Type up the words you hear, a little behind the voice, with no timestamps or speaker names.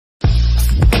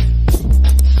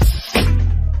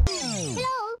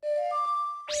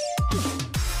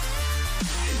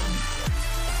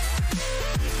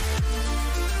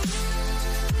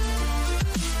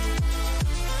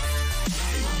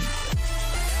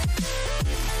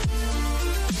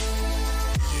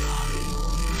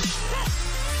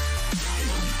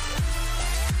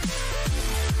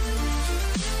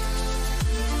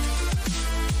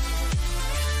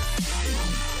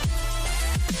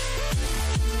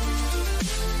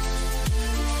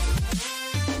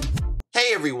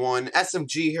Hey everyone,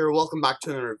 SMG here, welcome back to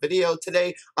another video.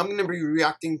 Today, I'm going to be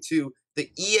reacting to the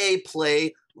EA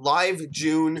Play Live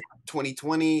June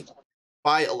 2020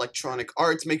 by Electronic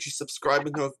Arts. Make sure you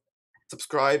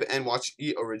subscribe and watch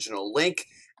the original link.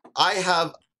 I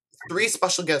have 3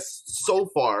 special guests so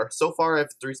far. I have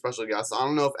 3 special guests. I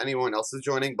don't know if anyone else is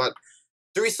joining, but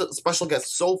 3 special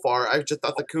guests so far. I've just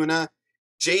got the Kuna,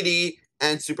 JD,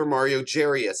 and Super Mario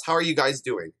Jarius. How are you guys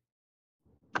doing?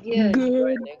 Yeah,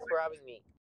 Good. Thanks for having me.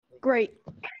 Great.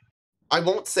 I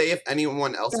won't say if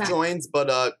anyone else joins,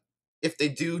 but if they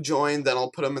do join, then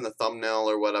I'll put them in the thumbnail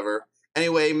or whatever.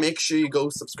 Anyway, make sure you go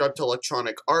subscribe to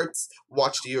Electronic Arts,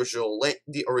 watch the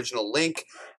original link,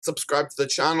 subscribe to the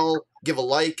channel, give a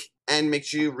like, and make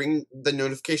sure you ring the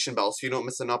notification bell so you don't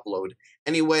miss an upload.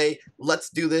 Anyway, let's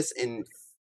do this in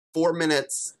 4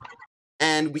 minutes,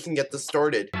 and we can get this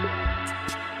started.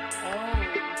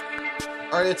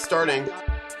 Alright, it's starting.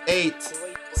 8,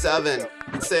 7,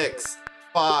 6,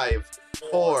 5,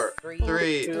 4,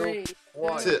 3, 2,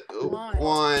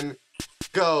 1,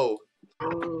 go.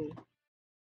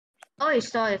 Oh, it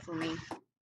started for me.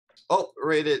 Oh,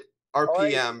 rated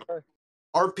RPM.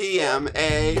 RPM,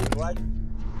 A.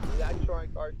 Electronic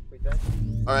Arts presents.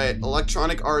 Alright,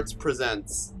 Electronic Arts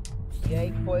presents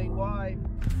EA Play Live.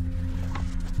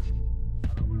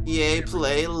 EA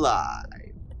Play Live.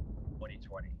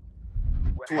 2020.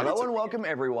 Hello and welcome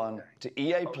everyone to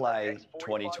EA Play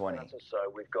 2020.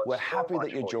 We're happy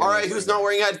that you're joining us. Alright, who's not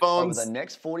wearing headphones? Over the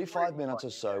next 45 minutes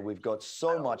or so, we've got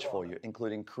so much for you,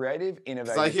 including creative,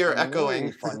 innovative, I hear and echoing.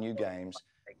 really fun new games,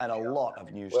 and a lot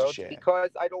of news Well, to share. because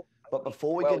I don't. But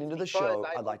before we get into the show,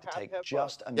 I'd like to take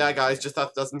just a minute. Yeah, guys, just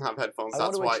that doesn't have headphones, I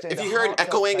want that's to why. extend If a you hear an heartfelt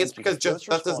echoing, it's thank you because to just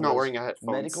first Beth is not responders, wearing a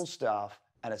headphones. medical staff,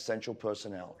 and essential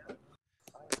personnel.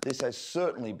 This has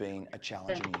certainly been a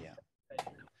challenging year.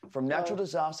 From natural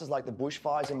disasters like the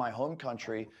bushfires in my home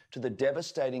country to the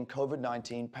devastating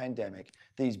COVID-19 pandemic,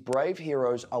 these brave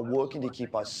heroes are working to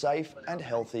keep us safe and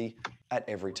healthy at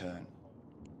every turn.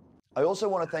 I also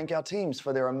want to thank our teams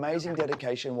for their amazing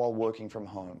dedication while working from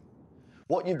home.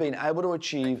 What you've been able to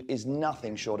achieve is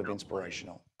nothing short of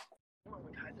inspirational.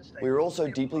 We are also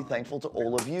deeply thankful to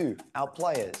all of you, our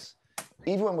players.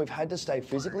 Even when we've had to stay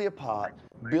physically apart,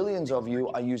 billions of you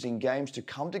are using games to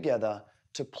come together,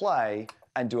 to play,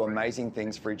 and do amazing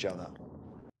things for each other.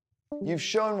 You've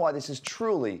shown why this is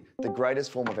truly the greatest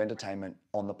form of entertainment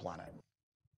on the planet.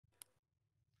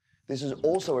 This is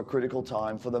also a critical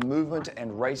time for the movement to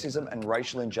end racism and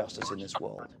racial injustice in this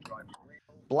world.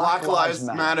 Black lives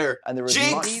matter, and there is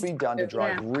much to be done to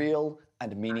drive real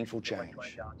and meaningful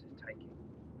change.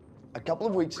 A couple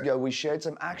of weeks ago, we shared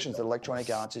some actions that Electronic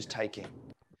Arts is taking.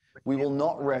 We will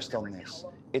not rest on this.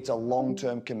 It's a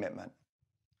long-term commitment.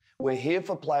 We're here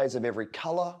for players of every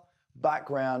color,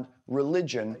 background,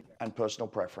 religion, and personal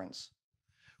preference.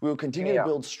 We will continue to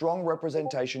build strong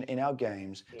representation in our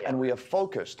games, and we are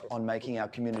focused on making our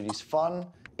communities fun,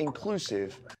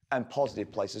 inclusive, and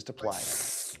positive places to play.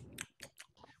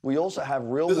 We also have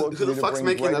real work to do to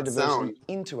bring greater diversity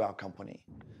into our company,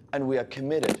 and we are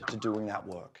committed to doing that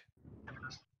work.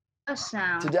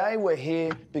 Today we're here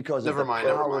because of the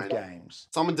power of games.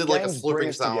 Someone did like a Games bring slurping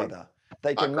us sound. together.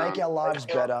 They can make our lives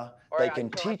better, they can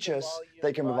teach us,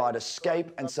 they can provide escape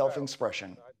and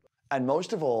self-expression. And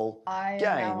most of all,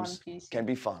 games can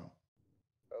be fun.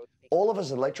 All of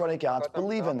us at Electronic Arts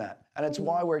believe in that, and it's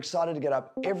why we're excited to get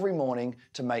up every morning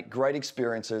to make great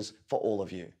experiences for all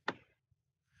of you.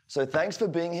 So thanks for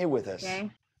being here with us.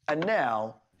 And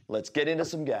now, let's get into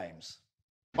some games.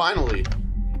 Finally.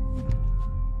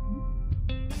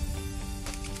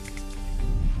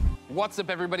 What's up,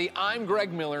 everybody? I'm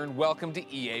Greg Miller, and welcome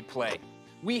to EA Play.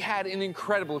 We had an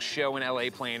incredible show in LA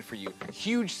planned for you.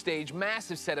 Huge stage,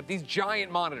 massive setup, these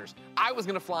giant monitors. I was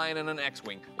gonna fly in an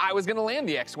X-Wing. I was gonna land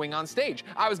the X-Wing on stage.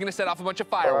 I was gonna set off a bunch of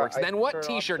fireworks. Then what?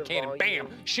 T-shirt cannon, bam,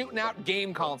 shooting out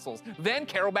game consoles. Then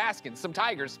Carol Baskin, some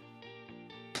tigers.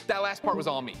 That last part was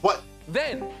all me. What?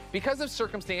 Then, because of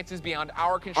circumstances beyond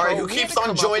our control, Alright, who keeps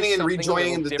on joining and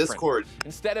rejoining in the Discord?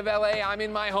 Instead of LA, I'm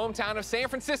in my hometown of San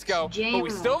Francisco, but we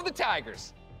still have the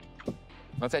Tigers.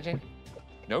 What's that, Jane?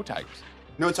 No Tigers.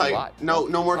 No Tiger. No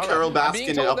more Carol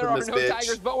Baskin up in this bitch.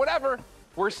 Tigers, but whatever.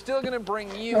 We're still gonna bring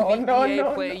you the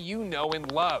EA Play you know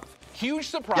and love. Huge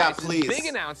surprises, big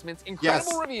announcements,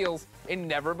 incredible reveals, and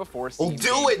never before seen. Oh,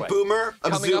 do it, Boomer!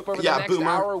 Coming up over the next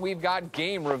hour, we've got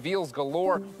game reveals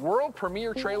galore, world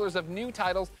premiere trailers of new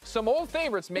titles, some old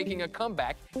favorites making a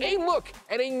comeback, a look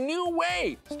at a new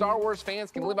way Star Wars fans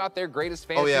can live out their greatest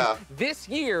fantasies this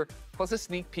year, plus a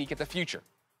sneak peek at the future.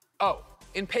 Oh,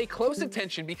 And pay close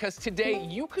attention because today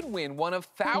you could win one of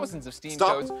thousands of Steam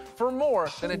Stop. codes for more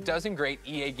than a dozen great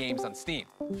EA games on Steam.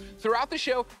 Throughout the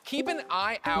show, keep an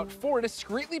eye out for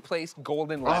discreetly placed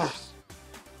golden letters.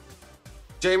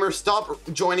 Jamer, stop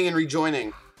joining and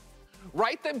rejoining.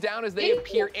 Write them down as they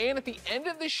appear, and at the end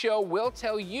of the show, we'll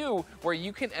tell you where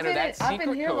you can enter that secret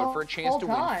code for a chance to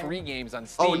win free games on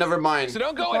Steam. Oh, never mind. So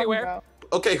don't go anywhere.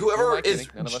 Okay, whoever None of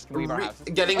us is can leave our houses.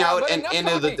 getting out But and enough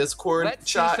into the talking. Discord Let's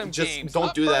see chat, some just games. don't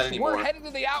Up do that first, anymore. We're headed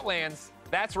to the Outlands.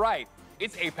 That's right.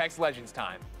 It's Apex Legends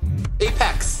time.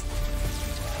 Apex.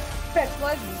 Apex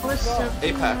Legends. What's up?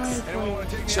 Apex. Anyone want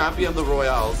to take Champion of the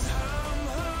Royales.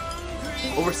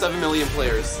 Over 7 million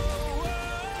players.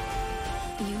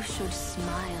 You should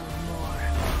smile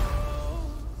more.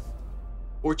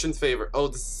 Fortune's favorite. Oh,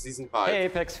 this is season 5. Hey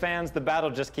Apex fans, the battle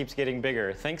just keeps getting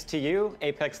bigger. Thanks to you,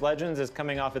 Apex Legends is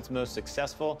coming off its most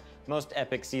successful, most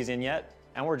epic season yet,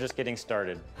 and we're just getting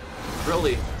started.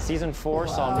 Really? Season 4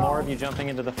 saw more of you jumping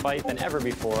into the fight than ever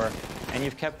before, and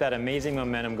you've kept that amazing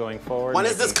momentum going forward. When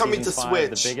is this making coming season to 5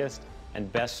 Switch? The biggest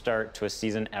and best start to a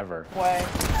season ever. Way.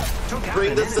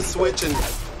 Bring this to Switch and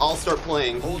I'll start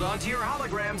playing. Hold on to your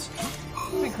holograms.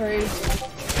 That'd be crazy.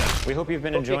 We hope you've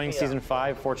been enjoying pick me season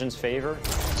 5, Fortune's Favor,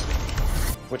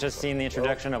 which has seen the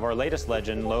introduction of our latest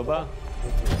legend, Loba.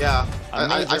 Yeah, a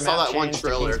major I saw map that one change to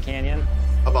trailer Kings Canyon.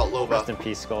 about Rest in Loba.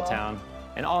 peace, Skulltown.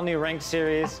 An all-new ranked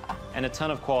series and a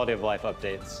ton of quality of life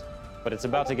updates. But it's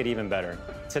about to get even better.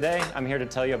 Today, I'm here to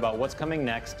tell you about what's coming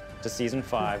next to Season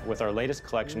 5 with our latest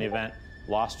collection event,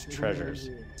 Lost Treasures.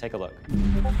 Take a look.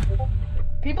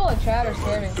 People in chat are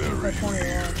scamming FIFA 21.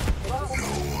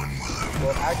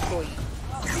 Well, actually,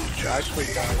 guys,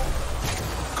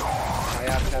 I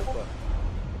have Tesla.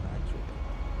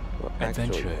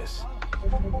 Adventurers,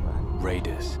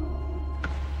 raiders,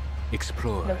 The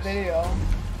explorers. video.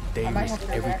 They I might risk have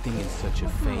to everything in search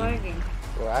of fame,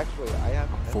 Well, actually, I have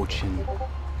Tesla. fortune,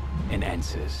 and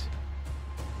answers.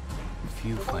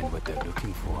 Few find what they're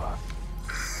looking for.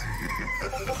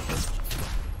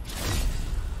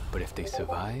 But if they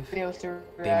survive, Videos to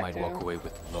they react might to. walk away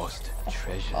with lost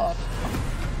treasures. Oh.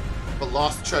 The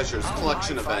Lost Treasures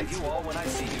collection event. all when I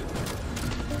see you.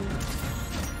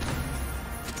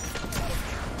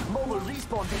 Mobile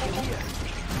respawn beacon here.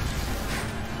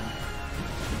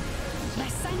 My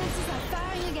sinuses are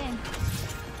firing again.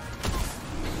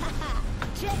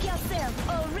 Check yourself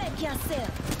or wreck yourself.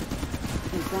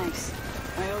 Thanks.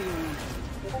 I owe you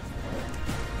one.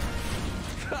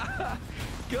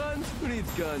 Guns? Who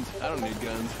needs guns? I don't need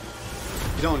guns.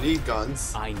 You don't need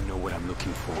guns. I know what I'm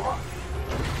looking for.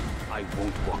 I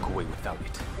won't walk away without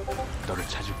it. 너를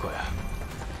찾을 거야.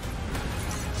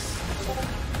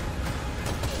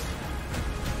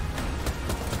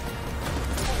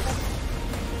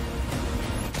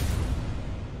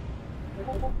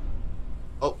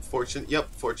 Oh, Fortune. Yep,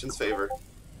 Fortune's favor.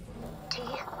 T,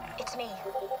 it's me.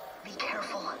 Be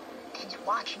careful. He's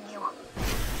watching you.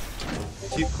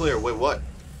 Keep clear. Wait, what?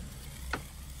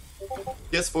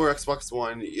 PS4, Xbox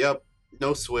One. Yep.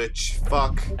 No Switch.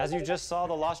 Fuck. As you just saw,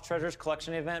 the Lost Treasures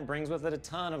collection event brings with it a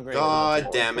ton of great God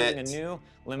events, damn including it. a new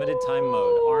limited time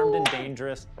mode, Armed and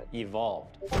Dangerous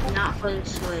Evolved. Not for the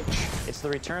Switch. It's the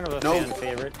return of a Nope. fan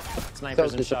favorite,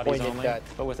 snipers So and shotties disappointed, only, Dad.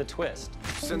 but with a twist.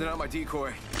 Sending out my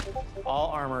decoy.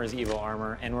 All armor is Evo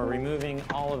armor, and we're removing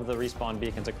all of the respawn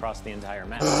beacons across the entire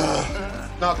map.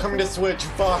 Not coming to Switch.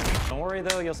 Fuck. Don't worry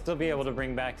though, you'll still be able to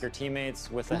bring back your teammates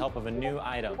with the help of a new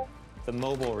item, the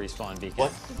mobile respawn beacon.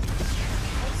 What?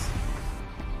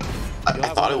 I You'll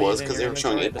have thought one it of was these in because they your were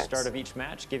showing inventory at the Apex. start of each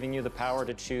match, giving you the power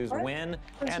to choose when,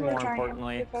 Who's and more more trying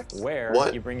importantly, Apex? where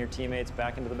What? you bring your teammates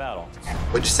back into the battle.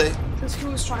 What'd you say? Because who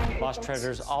was trying Lost Apex?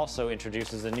 Treasures also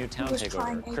introduces a new town was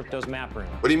trying takeover, Crypto's map room.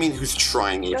 What do you mean who's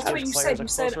trying That's Apex? what you Players said. a You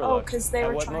said, closer oh, look because they at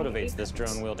were what trying motivates this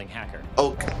Apex. drone-wielding hacker.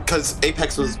 Oh, because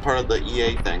Apex was part of the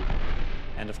EA thing.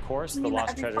 And of course, I the mean,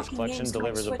 Lost every Treasures fucking collection game's gonna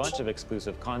delivers a switch. bunch of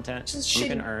exclusive content This is you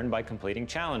can shitty. earn by completing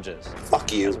challenges,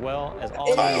 Fuck you. as well as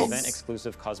all It the is.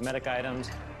 event-exclusive cosmetic items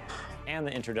and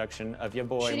the introduction of your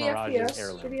boy Shitty Mirage's FPS.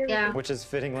 heirloom, Shitty Yeah. which is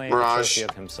fittingly a Mirage. trophy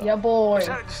of himself. Yeah, boy.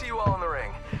 Excited to see you all in the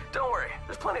ring. Don't worry,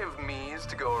 there's plenty of me's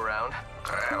to go around.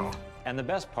 And the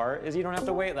best part is you don't have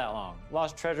to wait that long.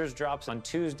 Lost Treasures drops on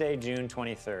Tuesday, June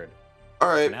 23rd. All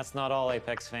right. And that's not all,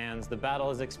 Apex fans. The battle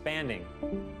is expanding.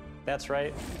 That's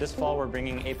right. This fall, we're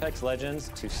bringing Apex Legends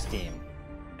to Steam.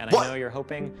 And What? I know you're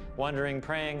hoping, wondering,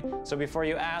 praying. So before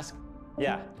you ask,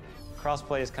 yeah,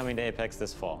 crossplay is coming to Apex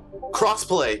this fall.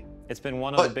 Crossplay. It's been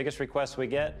one of But- the biggest requests we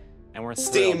get, and we're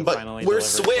Steam, thrilled to but finally we're deliver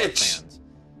it to our Switch. fans.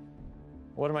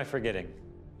 What am I forgetting?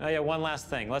 Oh yeah, one last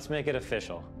thing. Let's make it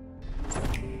official.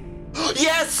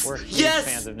 Yes! We're huge Yes!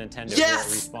 fans of Nintendo Yes! here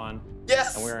at Respawn.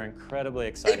 Yes! And we're incredibly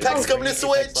excited Apex to coming bring to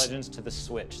Switch! Apex Legends to the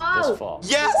Switch Oh. this fall.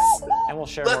 Yes! And we'll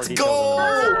share Let's more details in the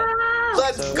months ahead.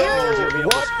 Let's So go! as you be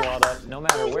able to squad up, no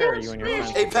matter where you and your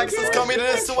friends Apex is coming to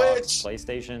the Switch!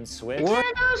 PlayStation, Switch,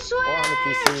 Nintendo or on the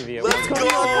PC Switch. via Let's Wi-Fi.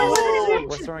 go!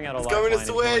 We're throwing out a It's coming lifeline to and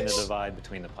growing the Switch. divide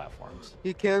between the platforms.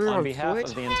 You can't On on behalf Switch?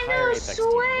 of the entire Apex team,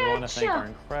 we want to thank our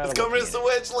incredible It's coming to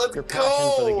community. Switch! Let's Your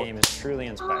passion for the go! game is truly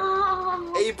inspiring.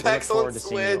 Oh. We look Apex forward on to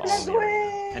seeing you Switch! all in the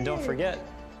arena. And don't forget,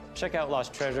 check out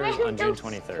Lost Treasures on June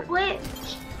 23rd.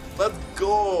 Switch. Let's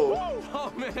go!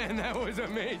 Oh man, that was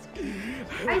amazing.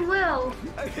 I will.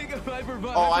 I think of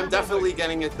Hyperman. Oh, I'm definitely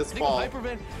getting it this fall.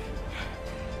 Hyperman.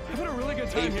 I've had a really good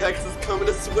time Apex is coming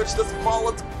to Switch this fall.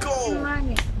 Let's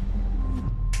go!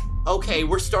 Okay,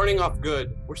 we're starting off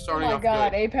good. We're Oh starting my off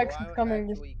god, good. Apex is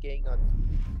coming.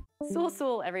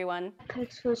 Sul, everyone.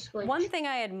 Apex for Switch. One thing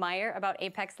I admire about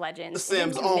Apex Legends The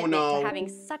Sims, is its oh commitment no. to having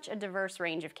such a diverse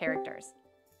range of characters.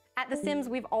 At The Sims,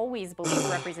 we've always believed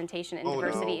representation and Oh,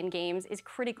 diversity no. in games is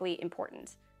critically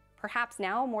important, perhaps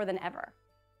now more than ever.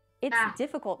 It's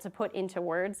difficult to put into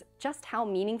words just how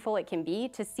meaningful it can be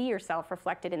to see yourself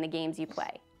reflected in the games you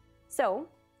play. So,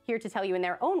 here to tell you in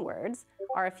their own words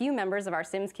are a few members of our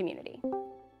Sims community.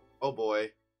 Oh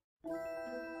boy.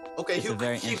 Okay, It's a who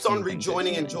very keeps on interesting thing to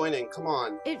rejoining and see. joining? Come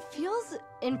on. It feels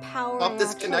empowering Stop actually, and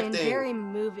disconnecting. very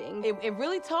moving. It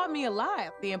really taught me a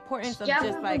lot. The importance of Yeah,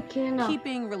 just like McKenna.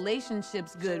 keeping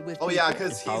relationships good with Oh people. yeah,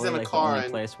 because It's he's probably in a like car the only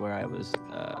and, place where I was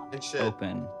and shit.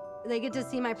 open. They get to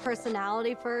see my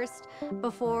personality first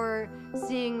before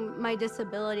seeing my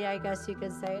disability, I guess you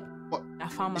could say. I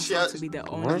found She myself has- to be the I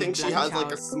only think she black has like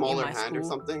child a smaller in my hand or school.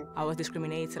 something. I was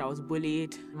discriminated, I was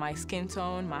bullied. My skin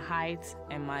tone, my height,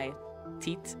 and my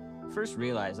teeth. First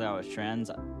realized that I was trans,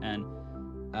 and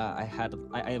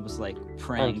I was like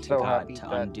praying I'm to so God happy to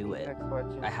that undo it. Apex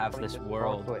Legends I have coming this to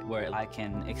world Switch. where I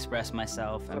can express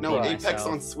myself and No, be Apex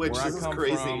myself. on Switch, Where this I is come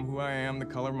crazy. from, who I am, the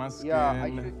color of my skin, Yeah,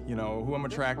 you know, who I'm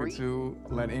attracted to,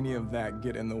 let any of that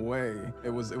get in the way.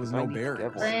 It was no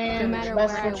barrier. No matter where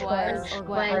I was or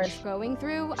what I was going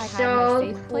through, I had my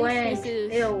safe place.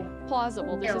 This is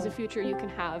plausible. This is a future you can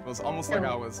have. It was almost like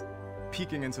I was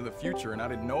peeking into the future, and I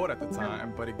didn't know it at the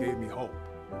time, but it gave me hope.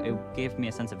 It gave me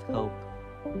a sense of hope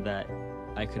that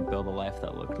I could build a life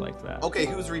that looked like that. Okay,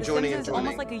 who's rejoining and This is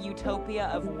almost joining? like a utopia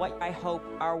of what I hope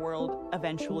our world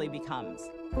eventually becomes.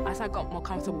 As I got more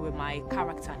comfortable with my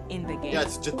character in the game, Yeah,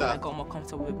 it's just I that. got more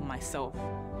comfortable with myself.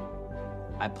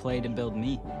 I play to build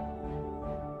me.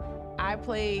 I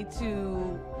play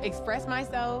to express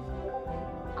myself.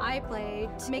 I play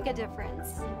to make a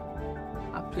difference.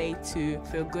 I play to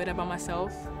feel good about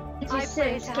myself. It's I a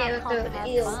play Sims to have character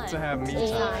confidence. is To have me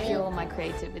time. Fuel my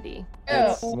creativity.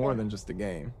 It's more than just a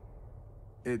game.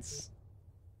 It's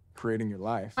creating your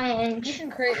life. and You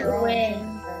can create your own.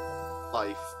 Win.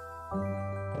 Life.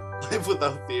 Life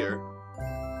without fear.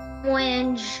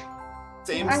 Whinge.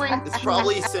 Same. I went- It's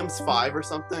probably Sims 5 or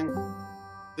something.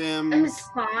 Sims Sims.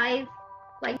 5.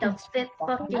 Like the 5th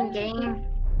fucking game.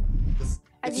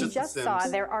 As It's you just The just saw,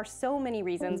 Sims. there are so many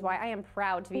reasons why I am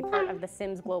proud to be part of the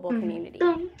Sims global community.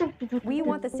 We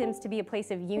want the Sims to be a place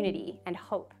of unity and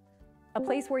hope. A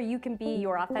place where you can be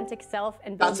your authentic self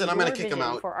and build That's it, I'm your gonna kick 'em vision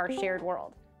out. for our shared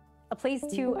world. A place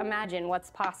to imagine what's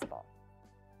possible.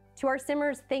 To our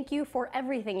Simmers, thank you for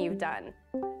everything you've done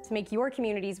to make your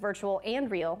communities, virtual and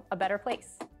real, a better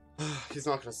place. He's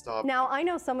not gonna stop. Now, I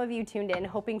know some of you tuned in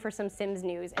hoping for some Sims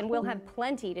news, and we'll have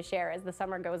plenty to share as the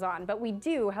summer goes on, but we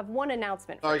do have one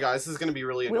announcement. Sorry guys, this is gonna be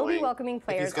really annoying. We'll be welcoming Like,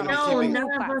 players he's gonna on be our keeping- new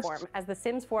platform as The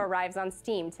Sims 4 arrives on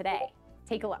Steam today.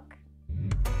 Take a look.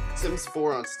 Sims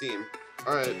 4 on Steam.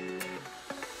 Alright.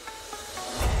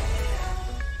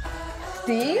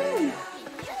 Steam?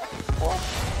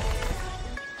 Oh.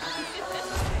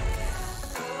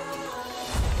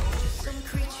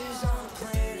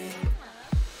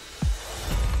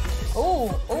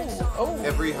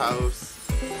 Every house.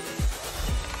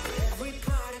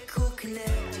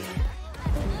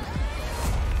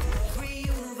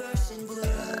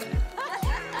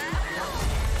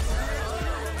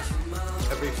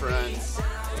 Every friend.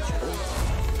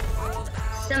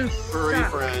 Sims Furry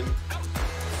suck. friend.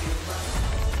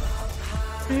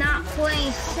 Not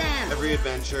playing Sims. Every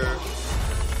adventure.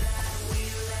 Play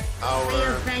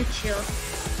Our adventure. Play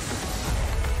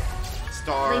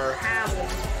star. power.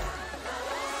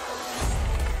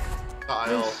 Play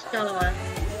Tile. star.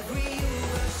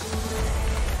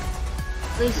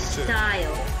 Play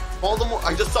style. Voldemort.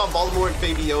 I just saw Voldemort and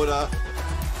Baby Yoda.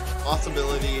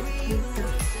 Possibility.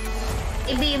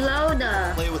 Baby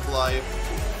Loda. Play with life.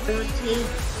 Play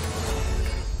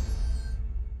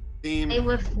Theme.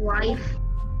 with life.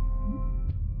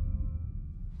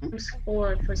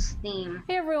 for Steam.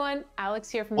 Hey everyone, Alex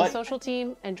here from What? the social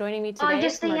team, and joining me today. Oh, I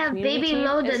guess they from our have community Baby team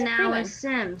Loda is now Freeman. in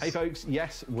Sims. Hey folks,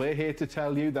 yes, we're here to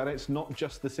tell you that it's not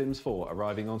just The Sims 4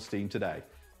 arriving on Steam today.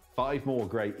 5 more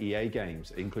great EA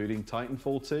games, including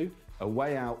Titanfall 2, A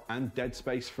Way Out, and Dead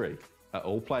Space 3, are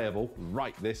all playable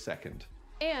right this second.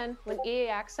 And when EA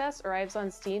Access arrives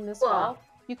on Steam this fall,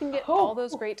 you can get all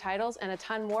those great titles and a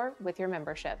ton more with your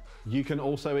membership. You can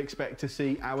also expect to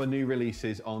see our new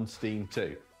releases on Steam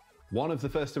too. One of the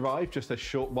first arrived just a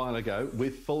short while ago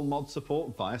with full mod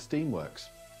support via Steamworks.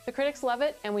 The critics love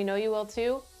it, and we know you will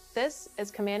too. This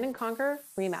is Command & Conquer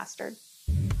Remastered.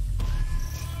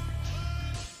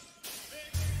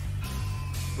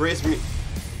 Raise me.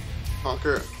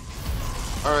 Conquer.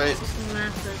 Alright.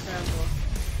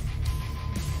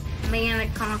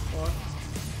 Command & Conquer.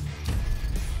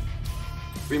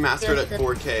 Remastered at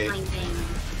 4K.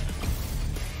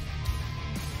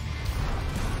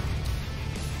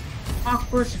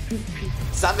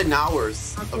 7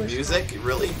 hours of music?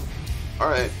 Really?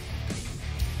 Alright.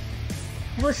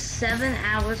 It was 7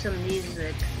 hours of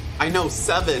music. I know,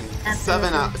 7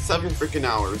 freaking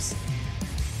hours.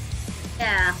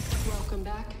 Yeah. Welcome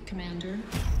back, Commander.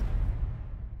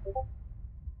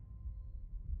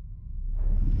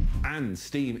 And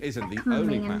Steam isn't the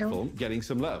only platform getting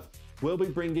some love. We'll be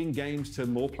bringing games to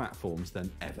more platforms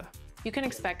than ever. You can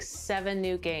expect 7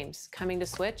 new games coming to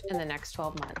Switch in the next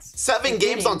 12 months. 7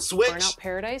 games on Switch? Burnout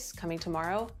Paradise coming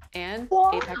tomorrow, and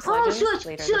What? Apex Oh, Legends Switch,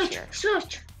 later Switch, this year.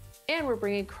 Switch. And we're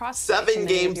bringing cross 7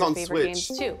 games on Switch. games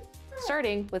too,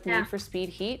 starting with Need for Speed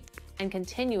Heat and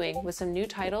continuing with some new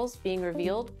titles being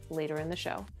revealed later in the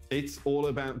show. It's all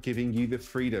about giving you the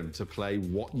freedom to play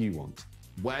what you want,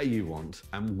 where you want,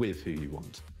 and with who you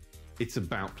want. It's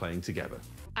about playing together.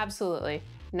 Absolutely.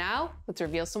 Now, let's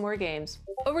reveal some more games.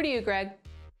 Over to you, Greg.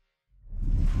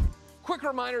 Quick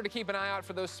reminder to keep an eye out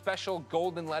for those special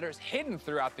golden letters hidden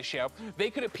throughout the show. They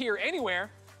could appear anywhere,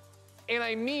 and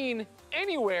I mean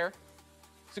anywhere,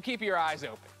 so keep your eyes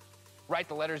open. Write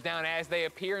the letters down as they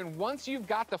appear, and once you've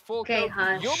got the full code,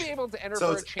 you'll be able to enter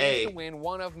for a chance to win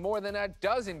one of more than a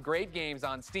dozen great games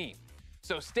on Steam.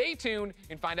 So stay tuned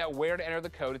and find out where to enter the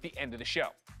code at the end of the show.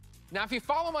 Now, if you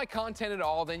follow my content at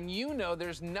all, then you know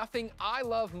there's nothing I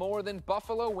love more than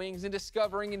buffalo wings and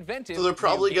discovering inventive. So they're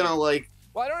probably gonna like.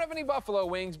 Well, I don't have any buffalo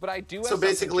wings, but I do have So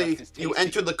basically, you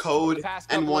enter the code,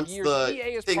 and once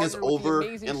the thing is over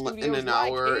in an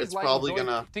hour, it's probably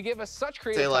gonna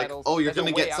say like, "Oh, you're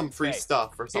gonna get some free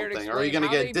stuff or something, or you're gonna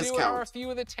get discounts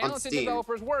on Steam."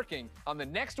 Developers working on the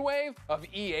next wave of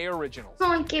EA Originals.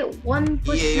 Don't get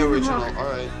 1% EA Original,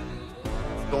 all right.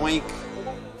 Doink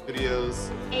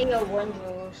videos. EA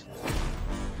Originals.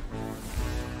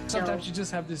 Sometimes you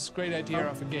just have this great idea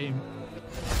of a game,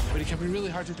 but it can be really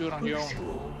hard to do it on your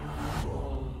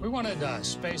own. We wanted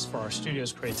space for our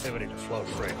studio's creativity to flow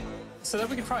free, so that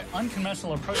we can try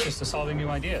unconventional approaches to solving new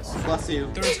ideas. Bless you.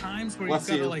 There are times where you've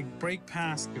got to like break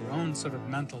past your own sort of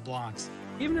mental blocks,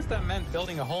 even if that meant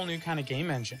building a whole new kind of game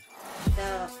engine.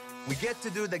 We get to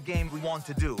do the game we want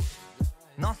to do.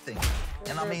 Nothing,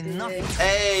 and I mean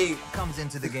nothing, comes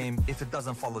into the game if it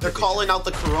doesn't follow They're calling out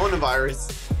the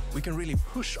coronavirus. We can really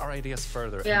push our ideas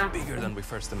further and bigger than we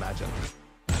first imagined.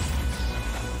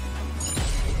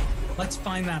 Let's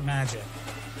find that magic.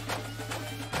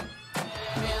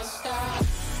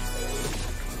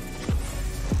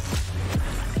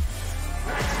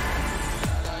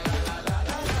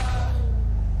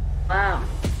 Wow.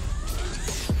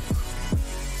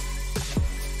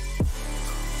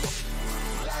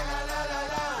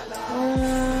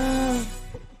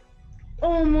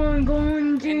 Oh my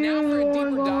god, dude. And now for a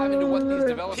deeper dive into what these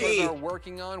developers are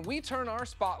working on, we turn our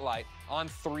spotlight on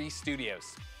 3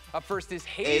 studios. Up first is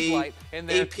Hazelight and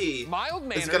their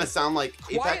mild-mannered, It's gonna sound like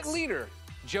quiet Apex. leader,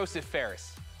 Joseph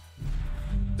Ferris.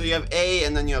 So you have A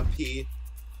and then you have P.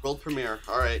 World premiere.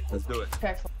 All right, let's do it.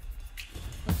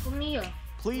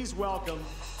 Please welcome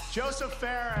Joseph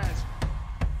Ferris.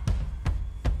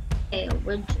 Hey,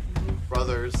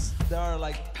 Brothers. There are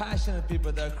like passionate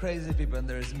people, there are crazy people, and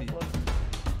there's me.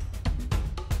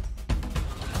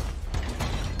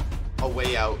 A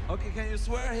Way Out. Okay, can you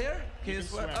swear here? Can you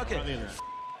swear? Okay.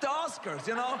 The Oscars,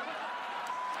 you know?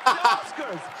 The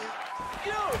Oscars!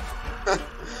 You!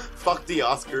 Fuck the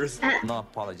Oscars. No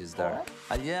apologies there.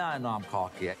 Yeah, I know I'm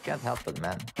cocky. I can't help it,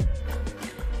 man.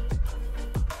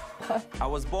 I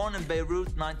was born in Beirut,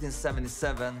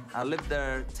 1977. I lived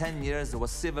there 10 years. There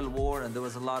was civil war, and there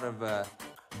was a lot of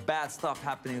bad stuff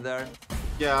happening there.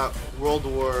 Yeah, World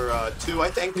War II,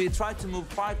 I think. We tried to move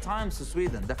 5 times to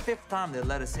Sweden. The 5th time they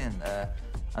let us in.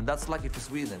 And that's lucky for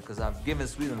Sweden, because I've given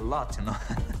Sweden a lot, you know.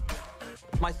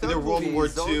 My third either World movie War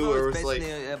is II or it was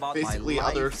basically like about basically my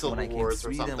life other when civil I came to wars or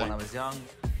Sweden something. when I was young.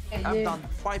 I've done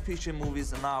 5 feature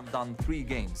movies and now I've done 3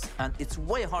 games. And it's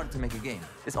way hard to make a game.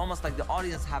 It's almost like the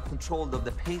audience have control of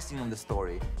the pacing of the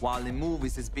story, while in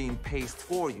movies it's being paced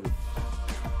for you.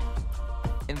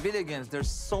 In video games, there's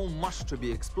so much to be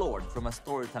explored from a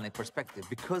storytelling perspective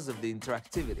because of the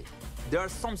interactivity. There are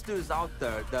some studios out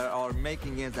there that are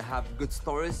making games that have good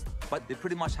stories, but they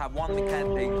pretty much have one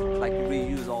mechanic they like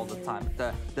reuse all the time.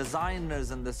 The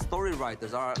designers and the story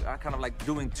writers are kind of like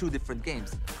doing 2 different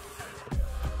games.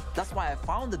 That's why I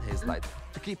founded Hazelight,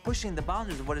 to keep pushing the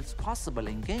boundaries of what is possible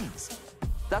in games.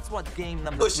 That's what game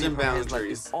number 3 for Hazelight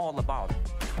is all about.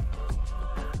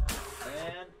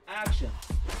 And action.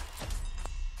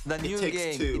 The new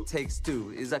game, It Takes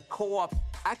Two, is a co-op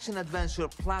action-adventure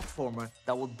platformer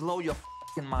that will blow your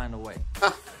f***ing mind away.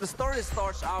 The story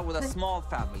starts out with a small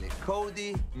family.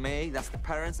 Cody, May, that's the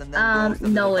parents, and then Rose,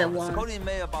 no, the it daughters. won't. Cody and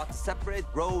May are about to separate.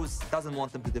 Rose doesn't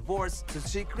want them to divorce, so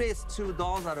she creates 2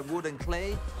 dolls out of wood and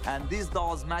clay, and these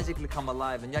dolls magically come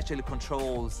alive, and you actually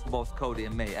controls both Cody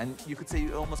and May. And you could say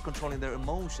you're almost controlling their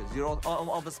emotions. You're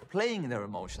almost playing their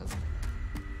emotions.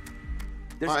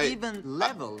 There's even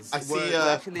levels I see where you're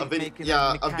actually making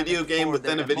a video game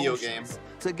within a video game.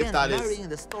 So again, marrying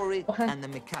the story and the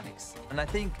mechanics. And I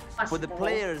think for the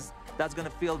players, that's going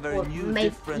to feel very new,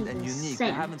 different, and unique.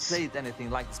 They haven't played anything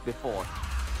like this before.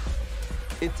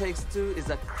 It Takes Two is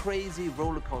a crazy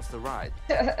roller coaster ride.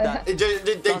 They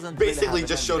basically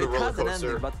just showed a roller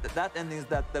coaster. Ending, but that ending is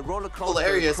that the roller coaster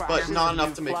hilarious, but not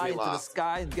enough to make fly me into the laugh.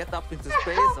 sky and get up into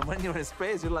space, and when you're in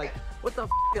space, you're like, what the f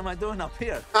am I doing up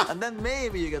here? And then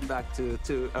maybe you get back to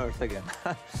Earth again.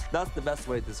 That's the best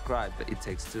way to describe It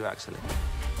Takes Two, actually.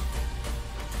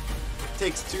 It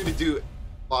Takes Two to do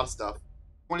a lot of stuff.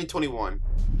 2021.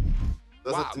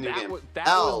 That's wow, the new game. That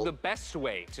was the best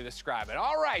way to describe it.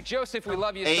 All right, Joseph, we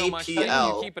love you so much. Thank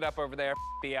you. Keep it up over there.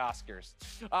 The Oscars.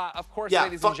 Of course,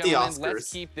 ladies and gentlemen,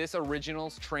 let's keep this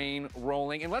originals train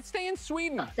rolling. And let's stay in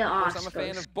Sweden. Of course, I'm a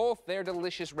fan of both their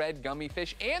delicious red gummy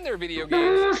fish and their video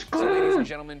games. So, ladies and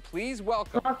gentlemen, please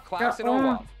welcome Klaus and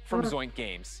Olaf from Zoink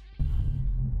Games.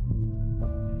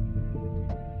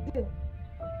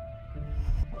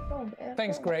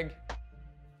 Thanks, Greg.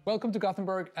 Welcome to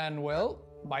Gothenburg and, well,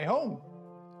 my home.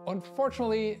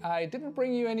 Unfortunately, I didn't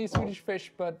bring you any Swedish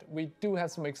fish, but we do have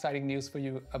some exciting news for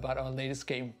you about our latest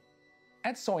game.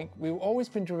 At Zoink, we've always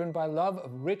been driven by love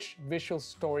of rich visual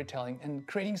storytelling and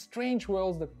creating strange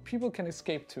worlds that people can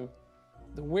escape to.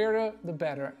 The weirder, the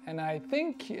better, and I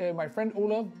think my friend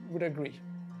Olaf would agree.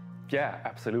 Yeah,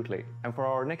 absolutely. And for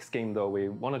our next game, though, we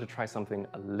wanted to try something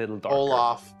a little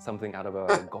darker. Something out of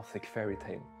a gothic fairy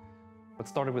tale. But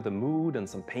started with a mood and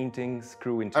some paintings,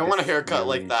 grew into want a haircut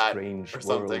like that strange or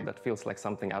something. world that feels like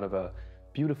something out of a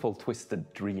beautiful,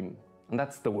 twisted dream. And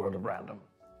that's the world of Random.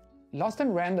 Lost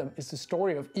and Random is the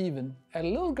story of Even, a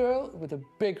little girl with a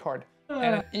big heart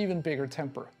and an even bigger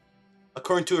temper.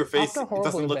 According to her face, it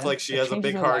doesn't look like she has a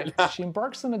big heart. She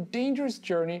embarks on a dangerous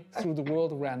journey through the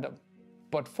world of Random.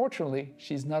 But fortunately,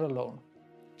 she's not alone.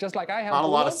 Just like I have not a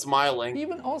lot of smiling.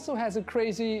 Even also has a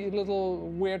crazy little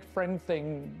weird friend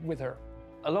thing with her.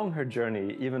 Along her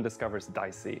journey, Even discovers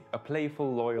Dicey, a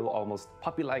playful, loyal, almost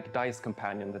puppy-like dice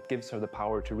companion that gives her the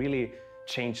power to really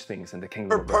change things in the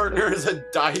kingdom Her of partner Random. is a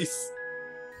dice.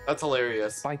 That's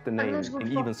hilarious. Despite the name,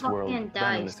 in Even's world,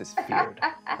 randomness is feared,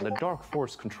 and a dark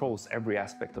force controls every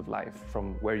aspect of life,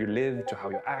 from where you live to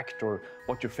how you act or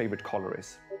what your favorite color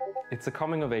is. It's a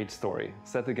coming-of-age story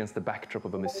set against the backdrop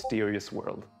of a mysterious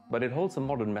world, but it holds a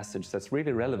modern message that's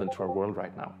really relevant to our world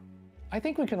right now. I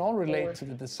think we can all relate to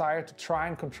the desire to try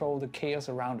and control the chaos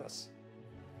around us.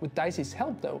 With Dicey's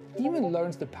help, though, Even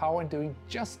learns the power in doing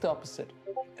just the opposite.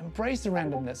 Embrace the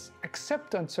randomness,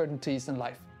 accept the uncertainties in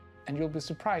life, and you'll be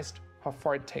surprised how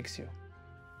far it takes you.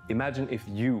 Imagine if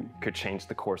you could change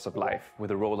the course of life with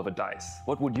the roll of a dice.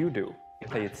 What would you do?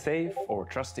 Play it safe or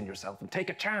trust in yourself and take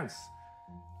a chance?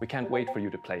 We can't wait for you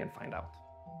to play and find out.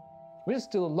 We're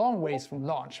still a long ways from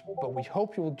launch, but we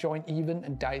hope you will join Even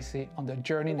and Dicey on their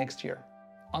journey next year.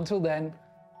 Until then,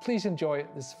 please enjoy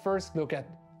this first look at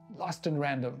Lost and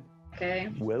Random. Okay.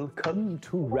 Welcome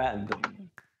to Random.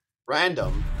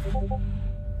 Random?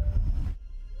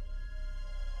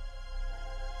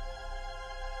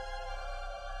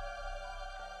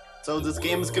 So this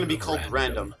game is going to be called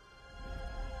Random.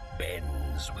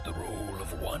 Bends with the roll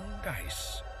of one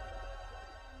dice.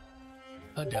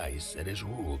 A dice that has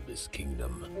ruled this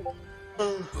kingdom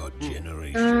for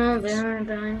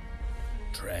generations,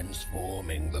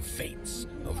 transforming the fates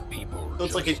of people. So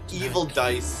it's like an evil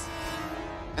dice,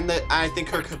 and I think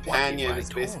her companion is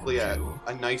basically a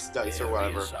nice dice or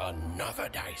whatever. Another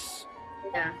dice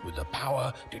Yeah. With the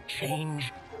power to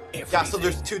change everything. Yeah, so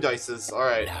there's 2 dices. All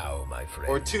right. Now, my friend.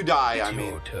 Or 2 die, I mean.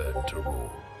 Your turn to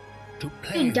rule. To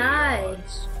play 2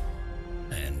 dies.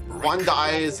 One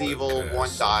die is evil, 1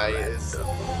 die is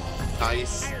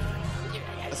nice.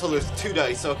 So there's 2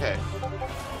 dice, okay.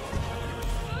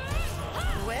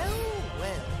 Well.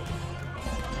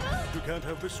 You can't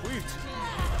have the sweet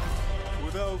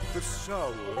without the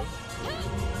sour.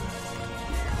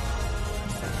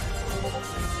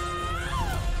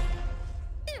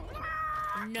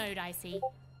 No, Dicey.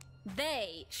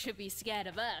 They should be scared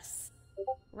of us.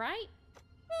 Right?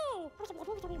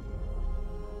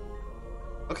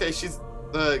 Okay,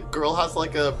 the girl has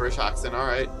like a British accent,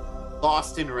 alright.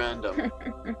 Lost in Random.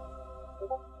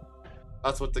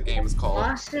 That's what the game is called.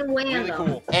 Lost in Random. Really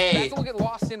cool. Hey. Let's look at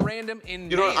Lost in Random in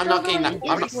You know what, I'm not getting that.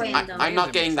 I'm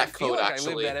not getting that I feel code, like I live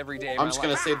actually. that every day of I'm my just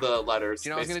gonna life. say the letters,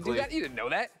 You know I was gonna do basically. that? You didn't know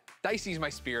that. Dicey's my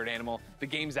spirit animal. The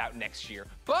game's out next year.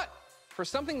 But for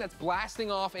something that's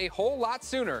blasting off a whole lot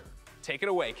sooner, take it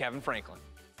away, Kevin Franklin.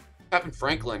 Kevin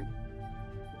Franklin.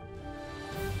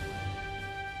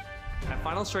 At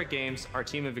Final Strike Games, our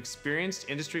team of experienced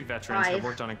industry veterans have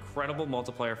worked on incredible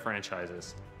multiplayer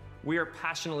franchises. We are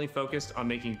passionately focused on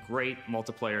making great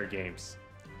multiplayer games.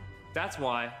 That's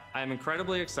why I am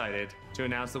incredibly excited to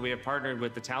announce that we have partnered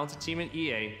with the talented team at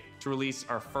EA to release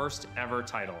our first ever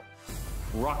title,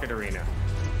 Rocket Arena.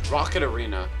 Rocket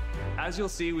Arena. As you'll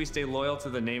see, we stay loyal to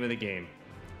the name of the game.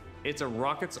 It's a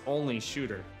rockets-only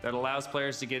shooter that allows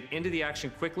players to get into the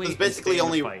action quickly. It's basically and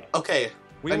stay in only the fight. okay.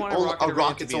 We want a Rockets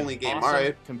Rocket Arena to only be an game. awesome, All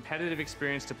right. competitive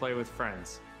experience to play with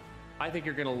friends. I think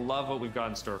you're gonna love what we've got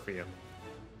in store for you.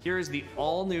 Here is the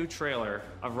all-new trailer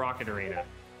of Rocket Arena.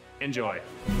 Enjoy.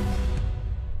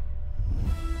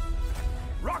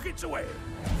 Rockets away!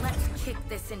 Let's kick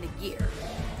this into gear.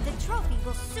 The trophy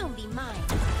will soon be mine.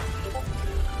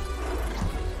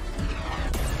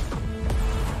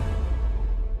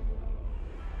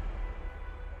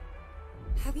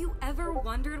 Have you ever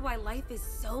wondered why life is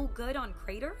so good on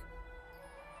Crater?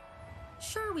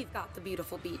 Sure, we've got the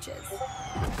beautiful beaches.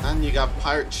 And you got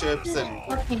pirate ships and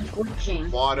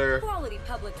water. Quality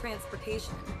public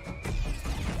transportation.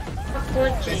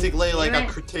 Basically, like a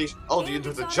Cretaceous. Oh, dude,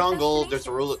 there's a jungle. There's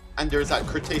a and there's that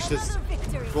Cretaceous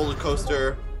roller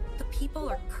coaster. The people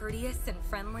are courteous and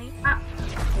friendly.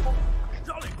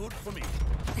 Jolly good for me.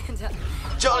 And,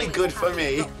 Jolly good for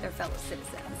me. Their fellow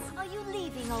citizens. Are you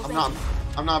leaving already?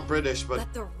 I'm not British,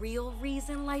 but the real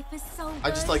reason life is so good. I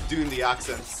just like doing the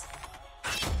accents.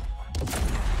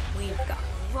 We've got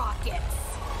rockets.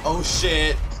 Oh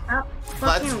shit.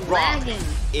 Let's rock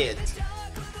it.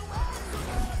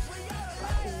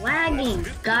 Lagging.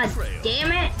 God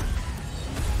damn it.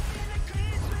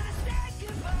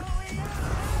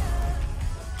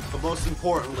 But most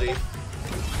importantly,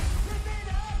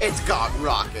 it's got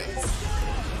rockets.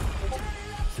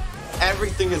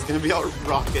 Everything is gonna be out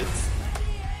rockets.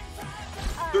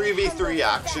 3v3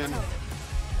 action.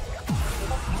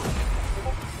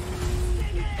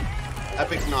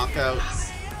 Epic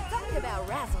knockouts. Talk about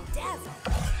razzle dazzle.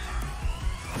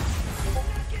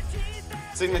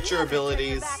 Signature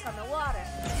abilities.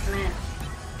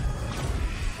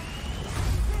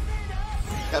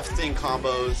 F-sting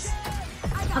combos.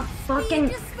 A fucking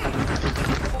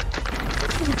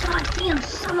goddamn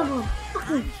son of a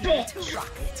fucking bitch.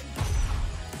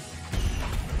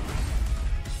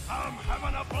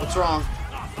 What's wrong?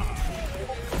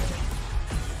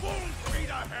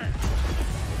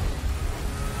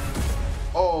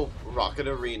 Oh, Rocket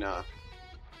Arena.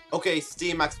 Okay,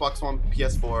 Steam, Xbox One,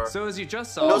 PS4. So as you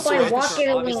just saw, no the Switch. rockets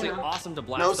are obviously awesome to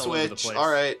blast No all over the Switch. place.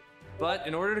 All right. But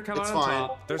in order to come It's out on fine.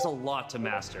 top, there's a lot to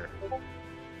master.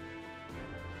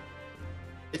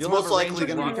 It's You'll most have a range likely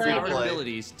of gonna be rocket-powered free-to-play.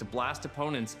 abilities to blast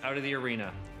opponents out of the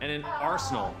arena, and an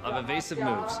arsenal of evasive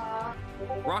moves.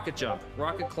 Rocket jump,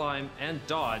 rocket climb, and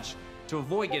dodge to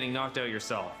avoid getting knocked out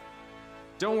yourself.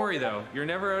 Don't worry though, you're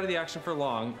never out of the action for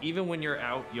long. Even when you're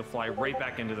out, you'll fly right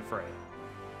back into the fray.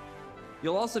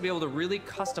 You'll also be able to really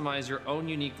customize your own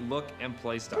unique look and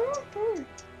playstyle.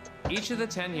 Each of the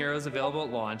 10 heroes available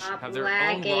at launch have their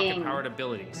own rocket-powered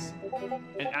abilities.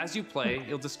 And as you play,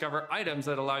 you'll discover items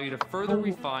that allow you to further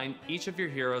refine each of your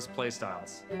heroes'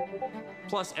 playstyles.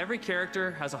 Plus, every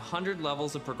character has 100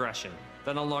 levels of progression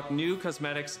that unlock new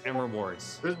cosmetics and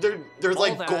rewards. There's All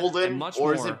like that golden, and much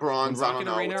or is more it bronze? when I don't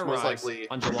Rocket know. Arena It's most arrives likely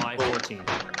on July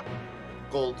 14th.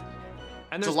 Gold.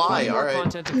 And there's July, plenty more alright.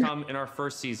 content to come in our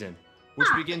first season, which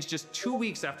begins just 2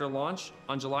 weeks after launch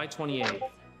on July 28th,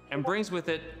 and brings with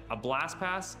it a blast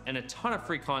pass and a ton of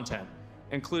free content,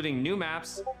 including new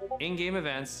maps, in-game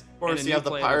events, Of course, and a you new have the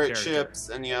playable pirate character. ships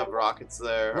and you have rockets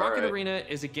there. Rocket Arena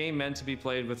is a game meant to be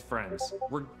played with friends,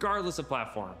 regardless of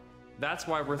platform. That's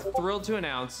why we're thrilled to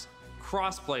announce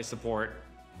cross-play support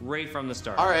right from the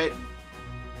start. All right.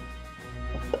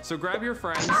 So grab your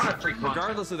friends,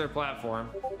 regardless of their platform,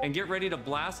 and get ready to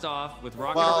blast off with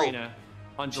Rocket Arena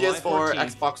on July PS4,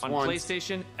 14th Xbox on One.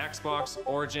 PlayStation, Xbox,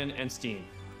 Origin, and Steam.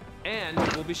 And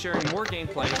we'll be sharing more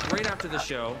gameplay right after the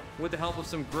show with the help of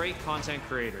some great content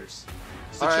creators.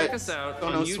 So check us out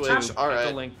on YouTube at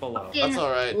the link below. That's all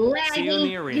right. See you in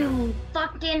the arena. You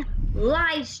fucking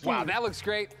live stream. Wow, that looks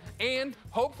great. And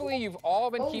hopefully you've all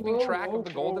been keeping track of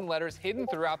the golden letters hidden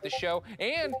throughout the show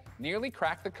and nearly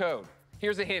cracked the code.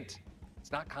 Here's a hint.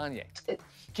 It's not Kanye.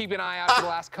 Keep an eye out for the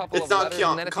last couple of letters,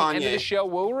 and then at the end of the show,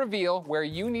 we'll reveal where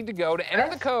you need to go to enter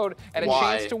the code and a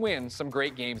chance to win some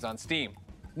great games on Steam.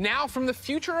 Now, from the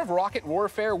future of rocket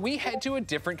warfare, we head to a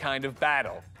different kind of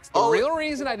battle. It's the real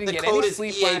reason I didn't get any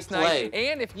sleep last night.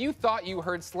 And if you thought you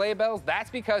heard sleigh bells,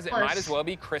 that's because it might as well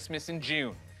be Christmas in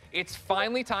June. It's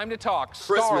finally time to talk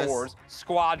Star Wars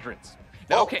Squadrons.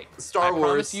 Now, okay, I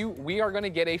promise you, we are going to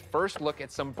get a first look at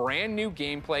some brand new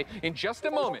gameplay in just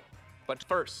a moment. But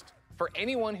first, for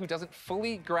anyone who doesn't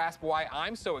fully grasp why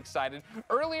I'm so excited,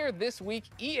 earlier this week,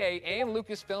 EA and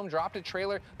Lucasfilm dropped a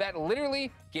trailer that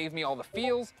literally gave me all the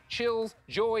feels, chills,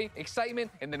 joy, excitement,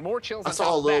 and then more chills. I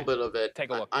saw a little bit of it.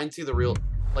 Take a look. I didn't see the real,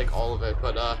 like all of it,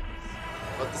 but let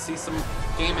to see some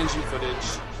game engine footage.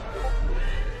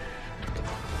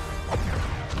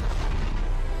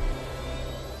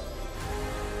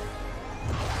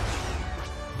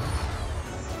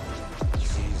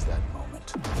 Seize that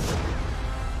moment.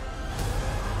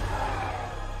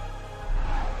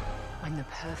 When the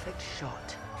perfect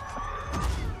shot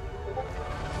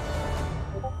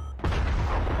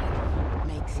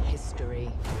makes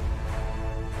history.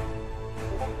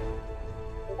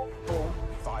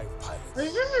 5 pilots.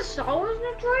 Is this a Star Wars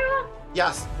new trailer?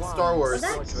 Yes, Star Wars.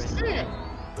 That's sick.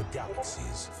 The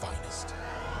galaxy's finest.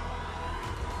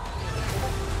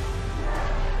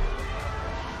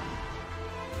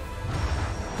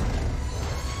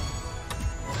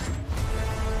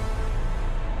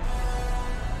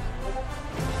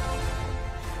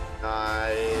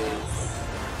 Nice.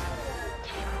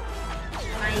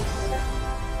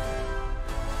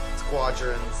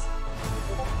 Squadrons.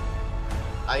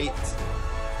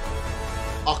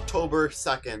 October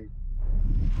 2nd.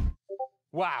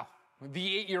 Wow.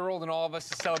 The 8-year-old in all of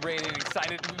us is celebrating and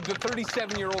excited. The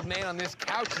 37-year-old man on this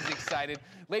couch is excited.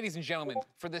 Ladies and gentlemen,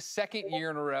 for the second year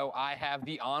in a row, I have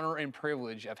the honor and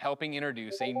privilege of helping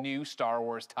introduce a new Star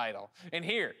Wars title. And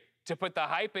here, to put the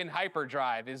hype in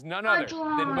hyperdrive, is none other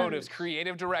than Motive's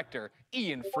creative director,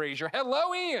 Ian Frazier.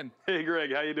 Hello, Ian. Hey,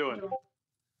 Greg, how you doing?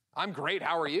 I'm great.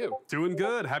 How are you? Doing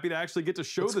good. Happy to actually get to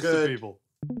show this to people.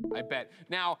 I bet.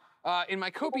 Now, in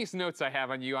my copious notes I have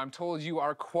on you, I'm told you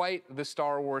are quite the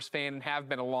Star Wars fan and have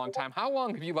been a long time. How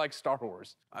long have you liked Star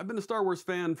Wars? I've been a Star Wars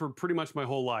fan for pretty much my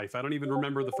whole life. I don't even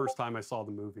remember the first time I saw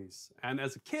the movies. And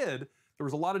as a kid, there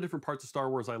was a lot of different parts of Star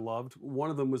Wars I loved.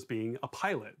 One of them was being a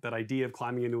pilot, that idea of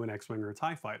climbing into an X-Wing or a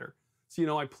TIE fighter. So, you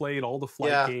know, I played all the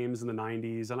flight games in the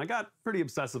 90s, and I got pretty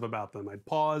obsessive about them. I'd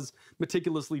pause,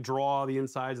 meticulously draw the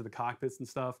insides of the cockpits and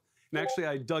stuff. And actually,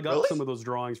 I dug up some of those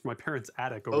drawings from my parents'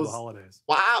 attic over the holidays.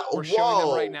 Wow, We're showing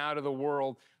them right now to the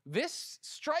world. This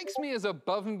strikes me as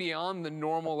above and beyond the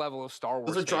normal level of Star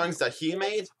Wars. Those are drawings that he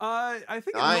made? I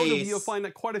think in Motive you'll find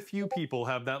that quite a few people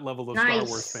have that level of Star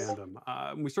Wars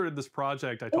fandom. When we started this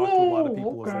project, I talked to a lot of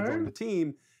people as I joined the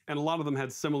team, and a lot of them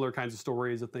had similar kinds of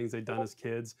stories of things they'd done as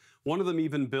kids. One of them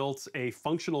even built a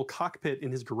functional cockpit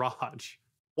in his garage.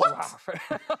 What? Wow.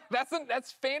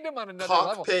 that's fandom on another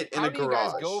Cockpit level. in a How do you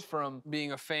guys garage. go from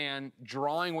being a fan,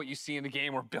 drawing what you see in the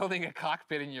game, or building a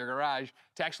cockpit in your garage,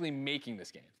 to actually making this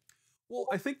game? Well,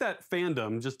 I think that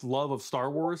fandom, just love of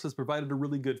Star Wars, has provided a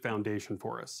really good foundation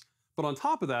for us. But on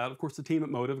top of that, of course, the team at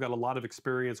Motive got a lot of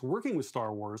experience working with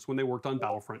Star Wars when they worked on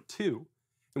Battlefront 2.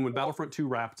 And when Battlefront 2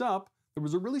 wrapped up, there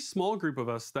was a really small group of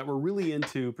us that were really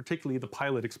into particularly the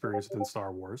pilot experience within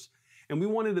Star Wars. And we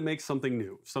wanted to make something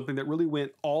new, something that really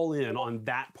went all in on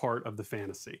that part of the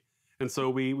fantasy. And so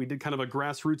we did kind of a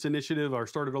grassroots initiative, or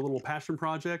started a little passion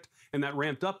project, and that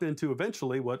ramped up into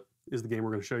eventually what is the game we're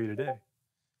going to show you today.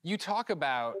 You talk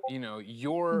about, you know,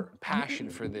 your passion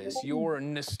for this, your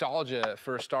nostalgia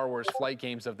for Star Wars flight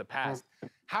games of the past.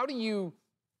 How do you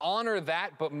honor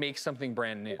that but make something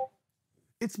brand new?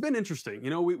 It's been interesting. You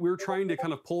know, we're trying to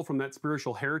kind of pull from that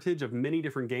spiritual heritage of many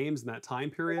different games in that time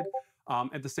period.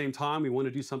 At the same time, we want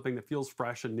to do something that feels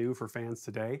fresh and new for fans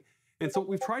today. And so what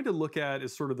we've tried to look at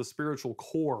is sort of the spiritual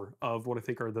core of what I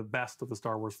think are the best of the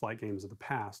Star Wars flight games of the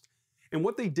past. And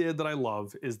what they did that I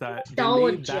love is that they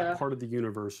made that part of the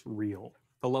universe real.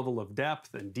 The level of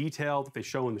depth and detail that they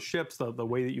show in the ships, the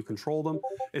way that you control them,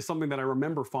 is something that I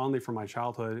remember fondly from my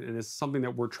childhood, and is something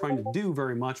that we're trying to do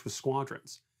very much with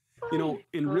Squadrons. You know,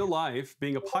 in real life,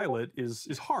 being a pilot is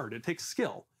hard. It takes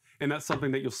skill, and that's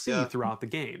something that you'll see throughout the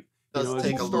game. You know,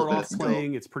 as you start off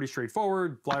playing, it's pretty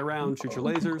straightforward, fly around, shoot your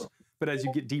lasers. But as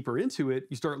you get deeper into it,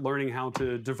 you start learning how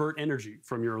to divert energy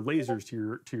from your lasers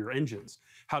to your engines,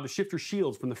 how to shift your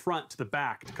shields from the front to the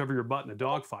back to cover your butt in a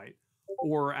dogfight.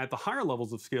 Or at the higher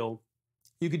levels of skill,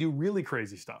 you could do really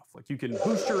crazy stuff. Like you can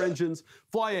boost your engines,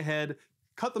 fly ahead,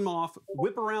 cut them off,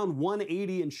 whip around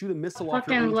 180 and shoot a missile off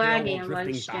your own tail while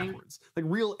drifting backwards. Like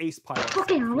real ace pilots. That's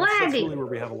really where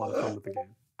we have a lot of fun with the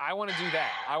game. I want to do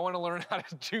that. I want to learn how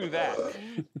to do that.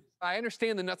 I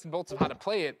understand the nuts and bolts of how to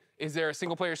play it. Is there a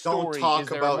single-player story? Is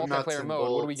there a multiplayer mode?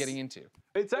 What are we getting into?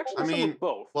 It's actually some of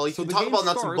both. Well, you can talk about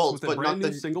nuts and bolts, but not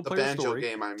the single-player story.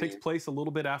 game, I mean. Takes place a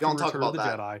little bit after Return of the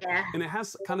Jedi, and it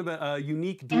has kind of a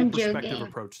unique dual perspective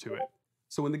approach to it.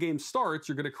 So when the game starts,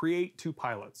 you're going to create two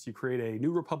pilots. You create a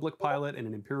New Republic pilot and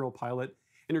an Imperial pilot,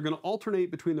 and you're going to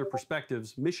alternate between their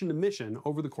perspectives, mission to mission,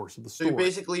 over the course of the story. So you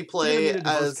basically play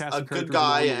as a good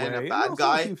guy and a bad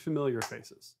guy. A few familiar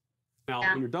faces. Now,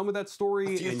 when you're done with that story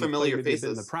and you play maybe a bit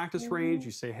in the practice range,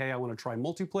 you say, hey, I want to try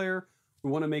multiplayer. We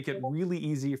want to make it really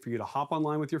easy for you to hop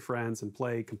online with your friends and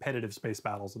play competitive space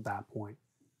battles at that point.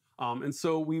 And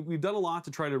so we've done a lot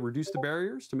to try to reduce the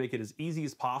barriers, to make it as easy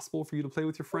as possible for you to play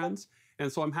with your friends.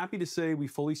 And so I'm happy to say we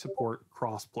fully support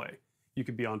cross-play. You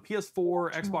could be on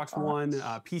PS4, Xbox One,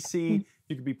 PC.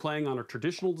 You could be playing on a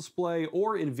traditional display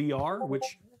or in VR,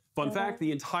 which, fun fact,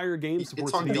 the entire game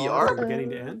supports VR from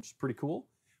beginning to end, which is pretty cool.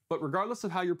 But regardless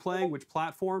of how you're playing, which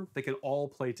platform, they can all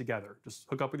play together. Just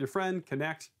hook up with your friend,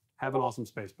 connect, have an awesome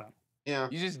space battle. Yeah.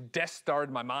 You just Death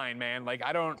Starred my mind, man. Like,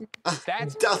 I don't...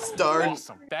 That's Death Starred.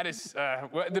 Awesome. That is...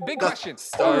 the big question,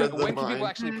 when can people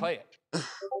actually play it?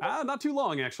 Not too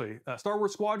long, actually. Star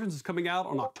Wars Squadrons is coming out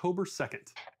on October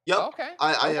 2nd. Yep. Okay.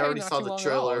 I already saw the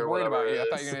trailer. I was worried about you. I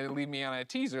thought you were going to leave me on a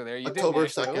teaser there. You October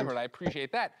didn't. 2nd. Delivered. I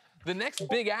appreciate that. The next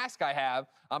big ask I have,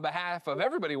 on behalf of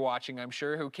everybody watching, I'm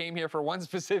sure, who came here for one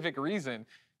specific reason,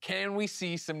 can we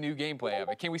see some new gameplay of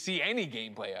it? Can we see any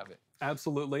gameplay of it?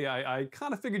 Absolutely. I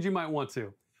kind of figured you might want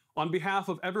to. On behalf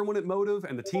of everyone at Motive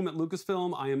and the team at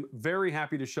Lucasfilm, I am very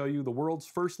happy to show you the world's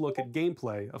first look at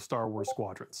gameplay of Star Wars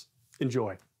Squadrons.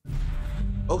 Enjoy.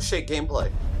 Oh shit,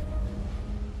 gameplay.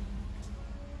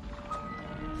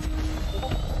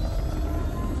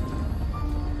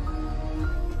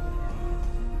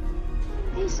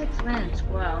 These 6 minutes,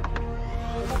 wow.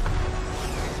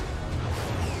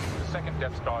 The second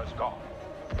Death Star is gone,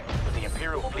 but the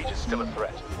Imperial fleet is still a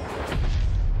threat.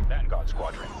 Vanguard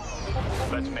Squadron,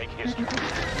 let's make history.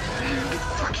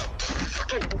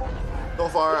 So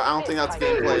far, I don't think that's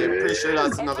gameplay. I'm pretty sure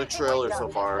that's another trailer so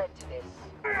far.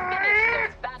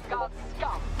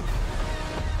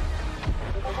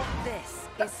 This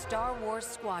is Star Wars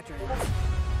Squadrons.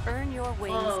 Earn your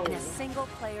wings in a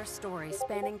single-player story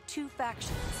spanning 2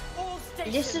 factions.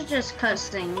 This is just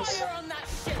cutscenes.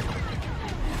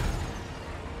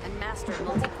 And master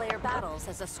multiplayer battles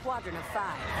as a squadron of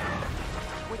 5.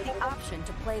 With the option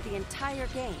to play the entire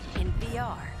game in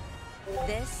VR.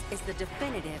 This is the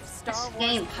definitive Star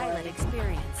Wars pilot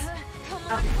experience.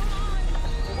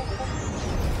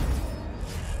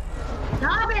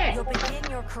 Stop it! You'll begin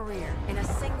your career in a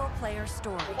single-player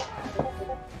story.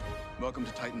 Welcome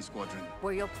to Titan Squadron,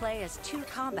 where you'll play as 2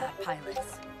 combat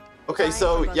pilots. Okay,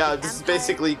 so yeah, this is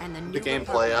basically the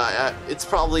gameplay. It's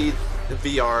probably the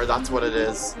VR. That's what it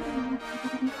is.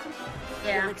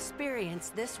 You'll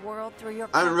experience this world through your.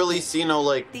 I haven't really seen no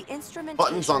like the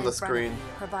buttons on the screen.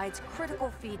 Provides critical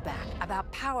feedback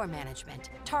about power management,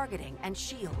 targeting, and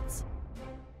shields.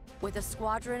 With a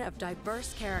squadron of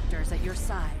diverse characters at your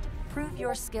side, prove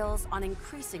your skills on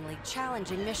increasingly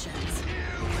challenging missions.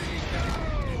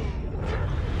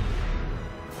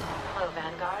 Hello,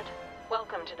 Vanguard.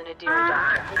 Welcome to the Nadir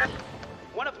Doctrine.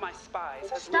 One of my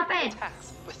spies has been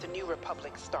tasked with the New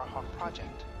Republic Starhawk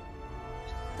project.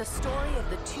 The story of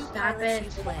the 2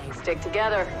 pilots you play Stick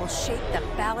together. will shape the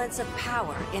balance of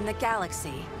power in the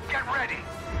galaxy. Get ready.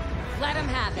 Let him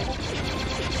have it.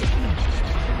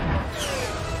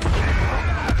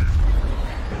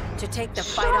 To take the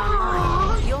fight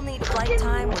online, you'll need flight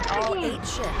time with all 8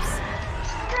 ships.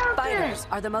 Fighters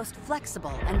are the most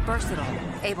flexible and versatile,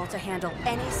 able to handle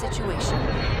any situation.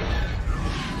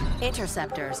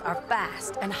 Interceptors are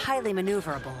fast and highly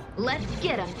maneuverable. Let's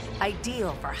get them.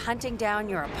 Ideal for hunting down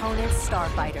your opponent's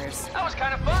starfighters. That was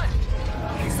kind of fun.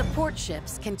 Support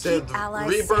ships can keep allies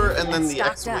Reaper safe and then the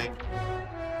stocked up, X-Wing.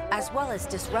 as well as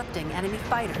disrupting enemy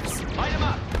fighters. Light him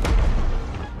up.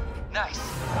 Nice.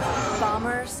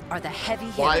 Bombers are the heavy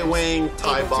hitters, Y-Wing,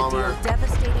 TIE able bomber. to deal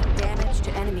devastating damage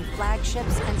to enemy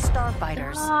flagships and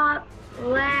starfighters. Stop Got a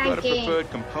lagging. preferred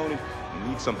component? You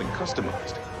need something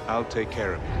customized. I'll take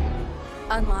care of it.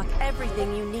 Unlock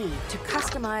everything you need to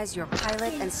customize your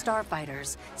pilot and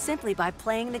starfighters simply by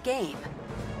playing the game.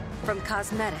 From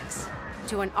cosmetics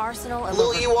to an arsenal of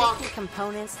over 50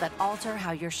 components that alter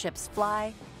how your ships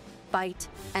fly, fight,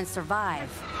 and survive.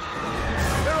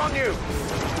 They're on you.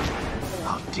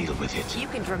 I'll deal with it. You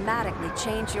can dramatically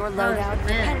change your loadout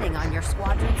depending on your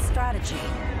squadron's strategy.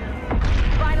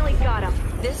 Finally got him.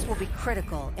 This will be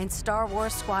critical in Star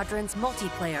Wars Squadron's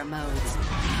multiplayer modes.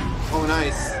 Oh,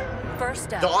 nice.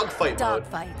 First up, Dogfight mode.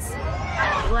 dogfights.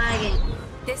 Lagging.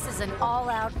 This is an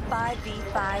all-out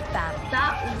 5v5 battle.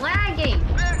 Stop lagging.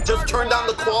 Just turn down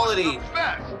the quality.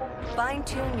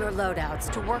 Fine-tune your loadouts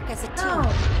to work as a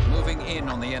team. Moving in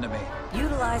on the enemy.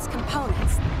 Utilize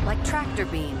components like tractor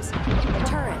beams,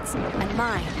 turrets, and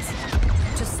mines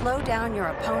to slow down your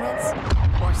opponents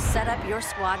or set up your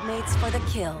squad mates for the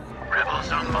kill. Rebels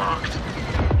unmarked.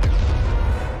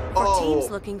 For teams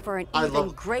looking for an even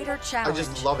greater challenge,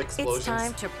 just love explosions. it's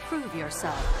time to prove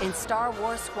yourself in Star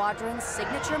Wars Squadron's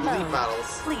signature mode,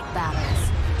 Fleet Battles.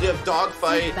 You have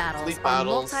dogfight, Fleet battles are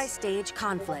multi-stage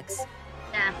conflicts.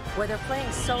 Whether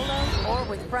playing solo or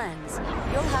with friends,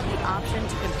 you'll have the option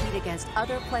to compete against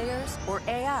other players or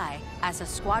AI as a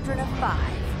squadron of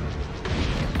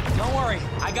 5. Don't worry,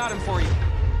 I got him for you.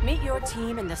 Meet your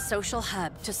team in the social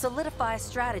hub to solidify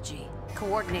strategy,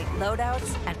 coordinate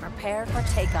loadouts, and prepare for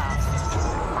takeoff.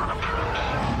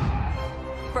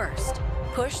 First,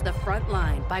 push the front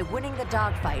line by winning the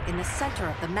dogfight in the center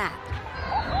of the map.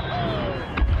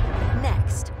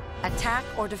 Next, attack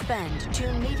or defend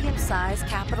 2 medium-sized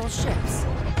capital ships.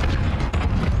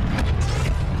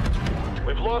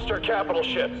 We've lost our capital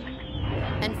ships.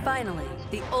 And finally,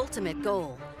 the ultimate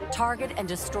goal. Target and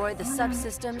destroy the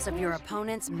subsystems of your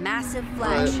opponent's massive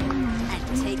flagship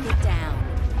and take it down.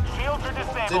 Shields are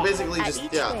disabled. So basically At just,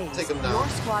 each phase, take them down. your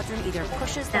squadron either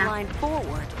pushes the line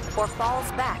forward or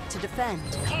falls back to defend.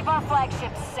 Keep our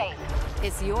flagships safe.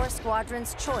 It's your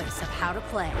squadron's choice of how to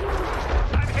play.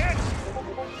 I'm hit.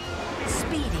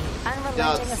 Speedy, unrelenting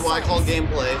Yeah, that's why I call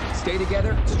gameplay. Stay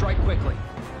together, strike quickly.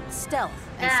 stealth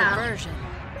and subversion.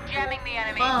 Jamming the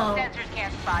enemy. Sensors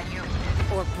can't spot you.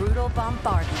 Or brutal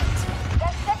bombardment.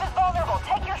 That ship is vulnerable.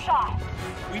 Take your shot.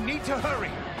 We need to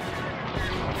hurry.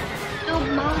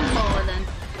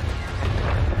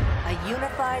 A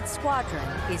unified squadron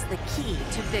is the key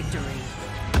to victory.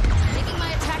 Making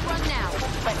my attack run now.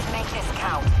 Let's make this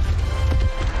count.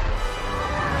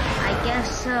 I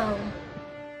guess so.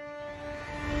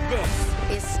 This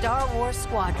is Star Wars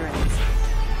Squadrons.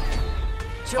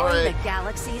 Join the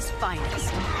galaxy's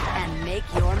finest and make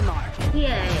your mark.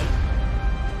 Yay.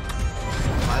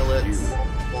 Pilots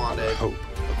wanted. Hope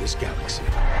of this galaxy.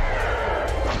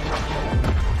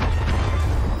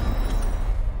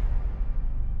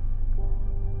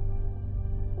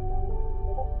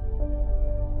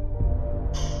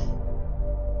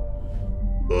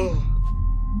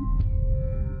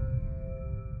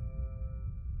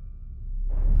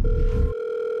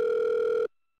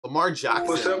 Lamar Jackson.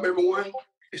 What's up, everyone?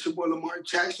 It's your boy Lamar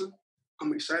Jackson.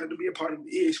 I'm excited to be a part of the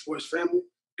EA Sports family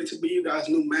and to be you guys'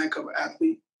 new man cover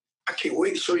athlete. I can't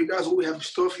wait to show you guys what we have in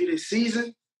store for you this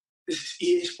season. This is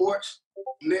EA Sports,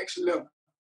 next level.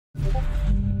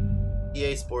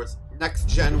 EA Sports, next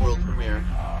gen world premiere.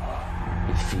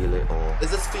 You feel it all.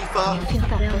 Is this FIFA? You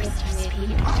feel that burst of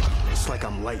speed? It's like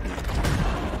I'm lightning.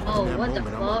 Oh, In that what the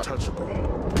moment, I'm fuck?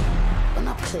 untouchable. I'm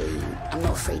not playing. I'm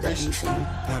not afraid of anything.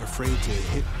 Not afraid to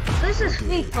hit. This is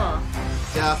FIFA.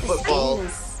 Yeah, football.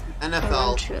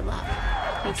 NFL. True love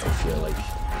makes me feel like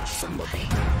somebody.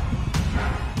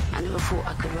 I never thought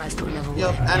I could rise to another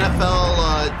Yep,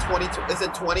 NFL 20. Is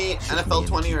it 20? NFL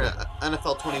 20 or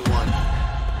NFL 21?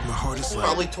 My heart is like.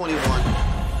 Probably 21.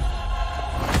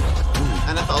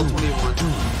 NFL 21.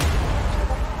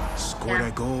 Score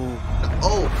that goal.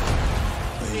 Oh.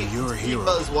 Hey, you're a hero.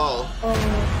 FIFA as well.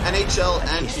 NHL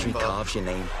and History FIFA. carves your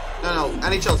name. No,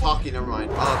 NHL's hockey. Never mind.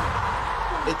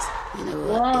 It's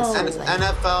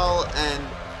NFL and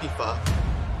FIFA.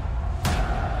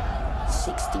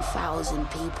 60,000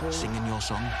 people singing your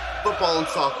song. Football and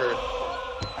soccer.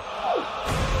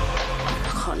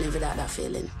 I can't live without that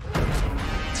feeling.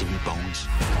 Timmy Bones.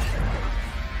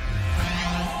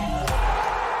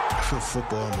 I feel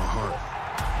football in my heart.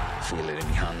 Feel it in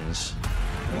my hands.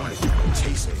 Why?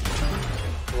 Chase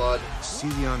it. Blood. See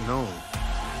the unknown.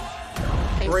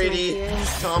 Brady.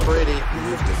 Tom Brady. We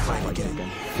live to fight again. Brady.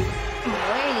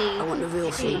 I want the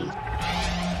real thing.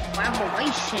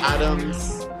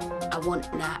 Adams. I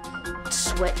want that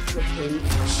sweat dripping,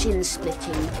 shin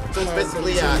splitting.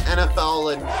 Basically, yeah,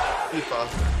 NFL and FIFA.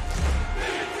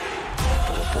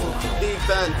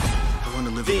 Defense. I want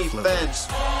to live in the flow. Defense.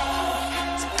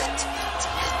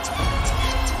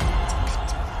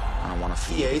 I don't want to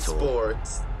feel EA it all.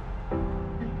 Sports.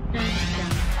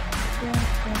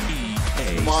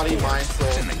 EA Body, mind,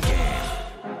 Sports soul. in the game.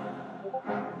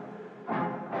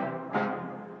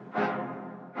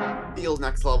 Field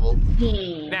next level.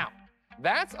 Now,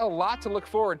 that's a lot to look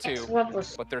forward to,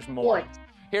 but there's more.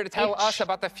 Here to tell us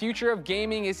about the future of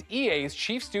gaming is EA's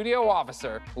Chief Studio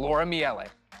Officer, Laura Miele.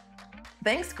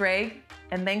 Thanks, Greg,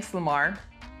 and thanks, Lamar.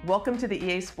 Welcome to the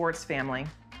EA Sports family.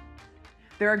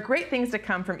 There are great things to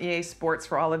come from EA Sports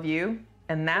for all of you,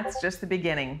 and that's just the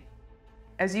beginning.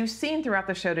 As you've seen throughout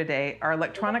the show today, our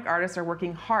electronic artists are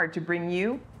working hard to bring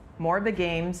you more of the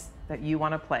games that you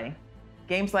want to play.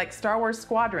 Games like Star Wars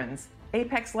Squadrons,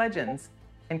 Apex Legends,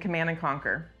 and Command &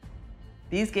 Conquer.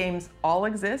 These games all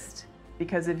exist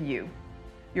because of you.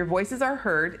 Your voices are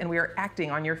heard, and we are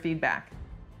acting on your feedback.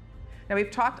 Now,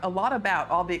 we've talked a lot about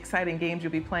all the exciting games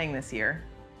you'll be playing this year,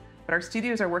 but our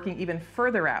studios are working even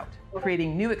further out,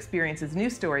 creating new experiences, new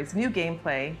stories, new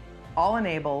gameplay, all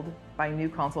enabled by new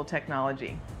console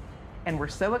technology. And we're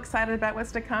so excited about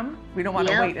what's to come, we don't want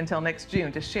to wait until next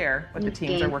June to share what the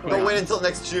teams are working on. Don't wait until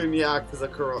next June, yeah, because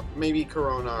of maybe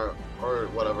Corona or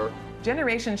whatever.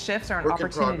 Generation shifts are an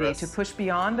opportunity to push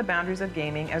beyond the boundaries of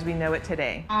gaming as we know it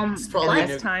today. And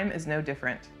this time is no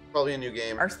different. Probably a new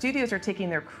game. Our studios are taking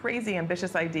their crazy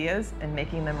ambitious ideas and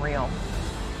making them real.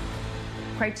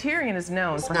 Criterion is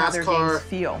known for how their games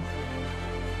feel.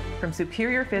 From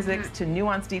superior physics to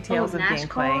nuanced details of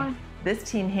gameplay, this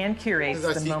team hand curates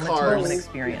the moment-to-moment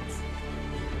experience.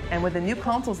 And with the new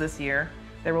consoles this year,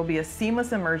 there will be a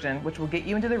seamless immersion which will get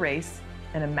you into the race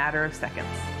in a matter of seconds.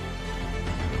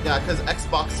 Yeah, because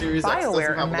Xbox Series X doesn't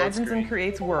BioWare have imagines and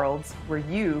creates worlds where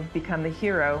you become the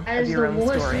hero of your own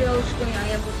story.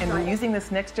 And we're using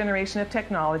this next generation of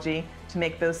technology to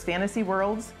make those fantasy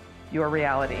worlds your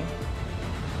reality.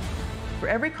 For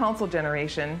every console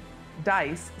generation,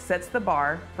 DICE sets the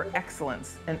bar for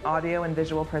excellence in audio and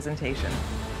visual presentation.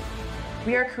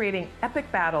 We are creating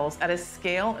epic battles at a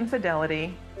scale and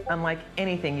fidelity unlike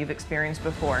anything you've experienced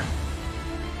before.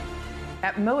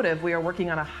 At Motive, we are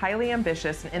working on a highly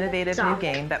ambitious and innovative new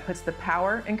game that puts the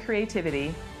power and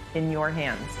creativity in your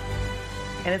hands.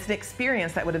 And it's an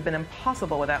experience that would have been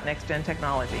impossible without next-gen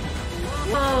technology.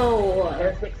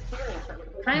 Whoa!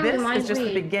 This is just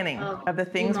the beginning of the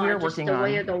things we are working on,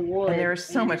 and there is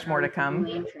so much more to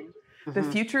come. The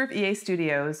future of EA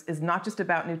Studios is not just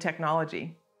about new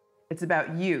technology. It's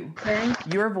about you,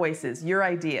 your voices, your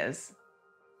ideas.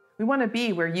 We want to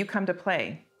be where you come to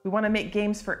play. We want to make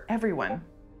games for everyone.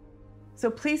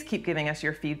 So please keep giving us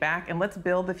your feedback, and let's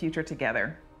build the future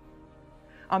together.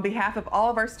 On behalf of all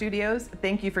of our studios,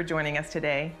 thank you for joining us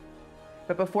today.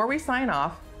 But before we sign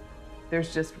off,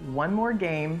 there's just one more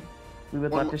game we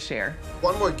would love to share.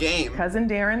 One more game? Cousin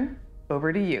Darren,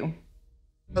 over to you.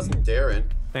 Cousin Darren.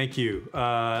 Thank you.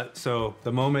 So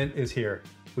the moment is here.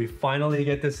 We finally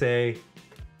get to say,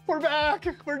 we're back.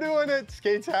 We're doing it.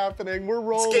 Skate's happening. We're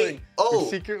rolling. We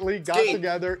secretly got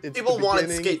together. It's People wanted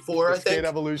Skate 4, I think. Skate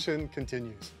evolution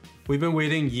continues. We've been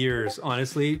waiting years,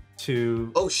 honestly,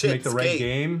 to make the right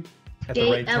game at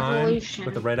the right time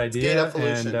with the right idea.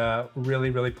 And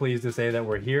really, really pleased to say that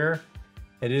we're here.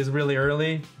 It is really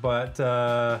early, but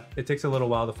it takes a little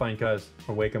while to find Cuz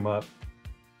or wake him up.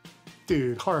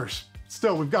 Dude, harsh.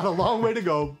 Still, we've got a long way to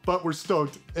go, but we're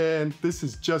stoked. And this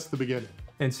is just the beginning.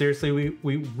 And seriously,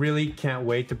 we really can't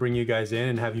wait to bring you guys in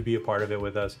and have you be a part of it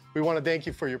with us. We want to thank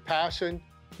you for your passion,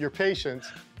 your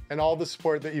patience, and all the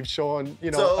support that you've shown,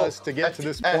 us to get to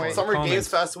this point. At Summer Games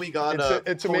Fest, we got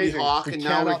it's Tony amazing. Hawk, and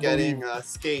now we're getting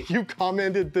Skate. You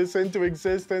commented this into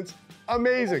existence.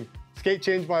 Amazing. Skate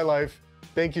changed my life.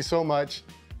 Thank you so much.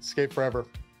 Skate forever.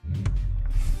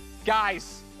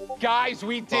 Guys,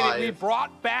 we did it. We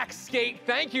brought back Skate.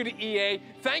 Thank you to EA.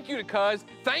 Thank you to Cuz.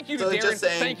 Thank you to Darren.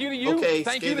 Thank you to you.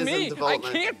 Thank you to me. I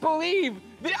can't believe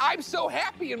that I'm so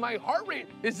happy and my heart rate.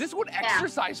 Is this what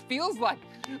exercise feels like?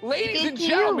 Ladies and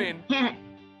gentlemen,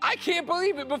 I can't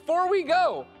believe it. Before we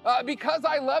go, because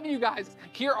I love you guys,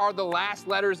 here are the last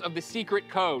letters of the secret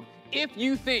code. If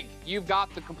you think you've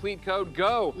got the complete code,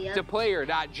 go to player.gg/EA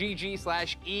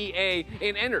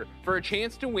and enter for a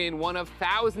chance to win one of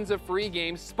thousands of free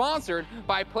games sponsored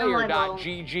by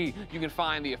player.gg. You can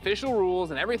find the official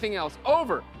rules and everything else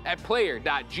over at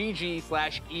player.gg/EA.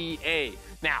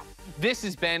 Now, this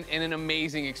has been an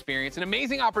amazing experience, an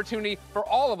amazing opportunity for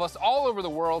all of us all over the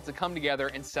world to come together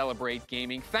and celebrate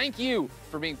gaming. Thank you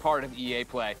for being part of EA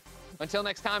Play. Until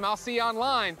next time, I'll see you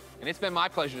online, and it's been my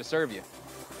pleasure to serve you.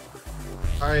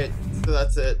 All right, so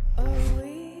that's it.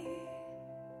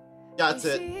 Yeah, that's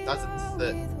it. That's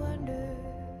it.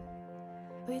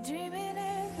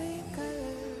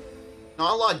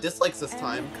 Not a lot of dislikes this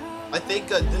time. I think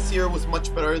this year was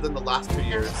much better than the last 2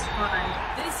 years.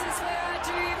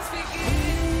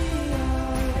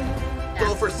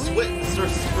 So for Switch,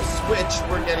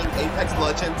 we're getting Apex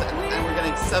Legends, and we're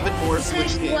getting 7 more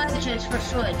Switch games. Legends for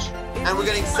Switch. And we're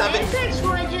getting 7. Apex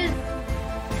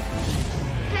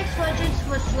Legends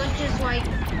for Switch is like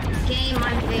game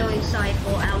I'm very excited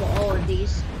for out of all of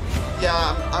these.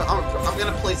 Yeah, I'm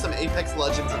gonna play some Apex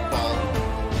Legends in fall.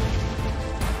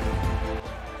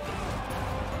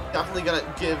 Definitely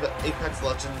gonna give Apex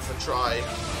Legends a try.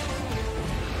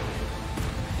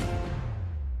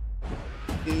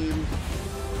 Game.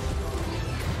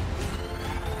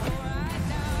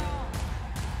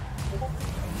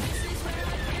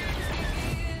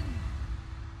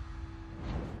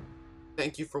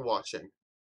 Thank you for watching.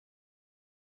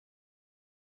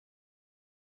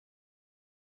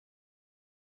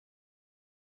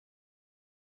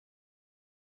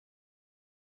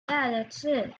 Yeah, that's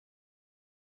it.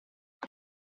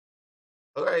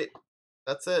 Alright,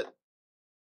 that's it.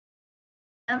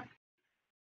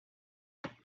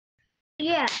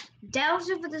 Yeah, that was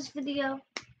it for this video.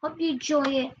 Hope you enjoy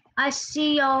it. I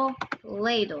see y'all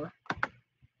later.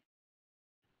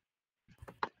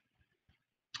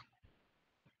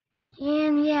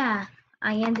 And yeah,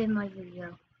 I ended my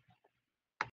video.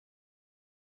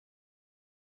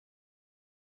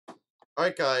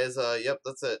 Alright guys, yep,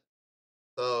 that's it.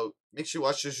 So make sure you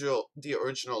watch the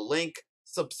original link.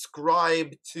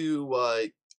 Subscribe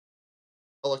to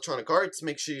Electronic Arts.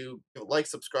 Make sure you give a like,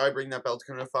 subscribe, ring that bell to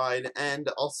get notified, and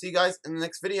I'll see you guys in the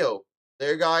next video.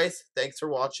 There guys, thanks for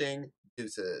watching.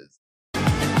 Deuces.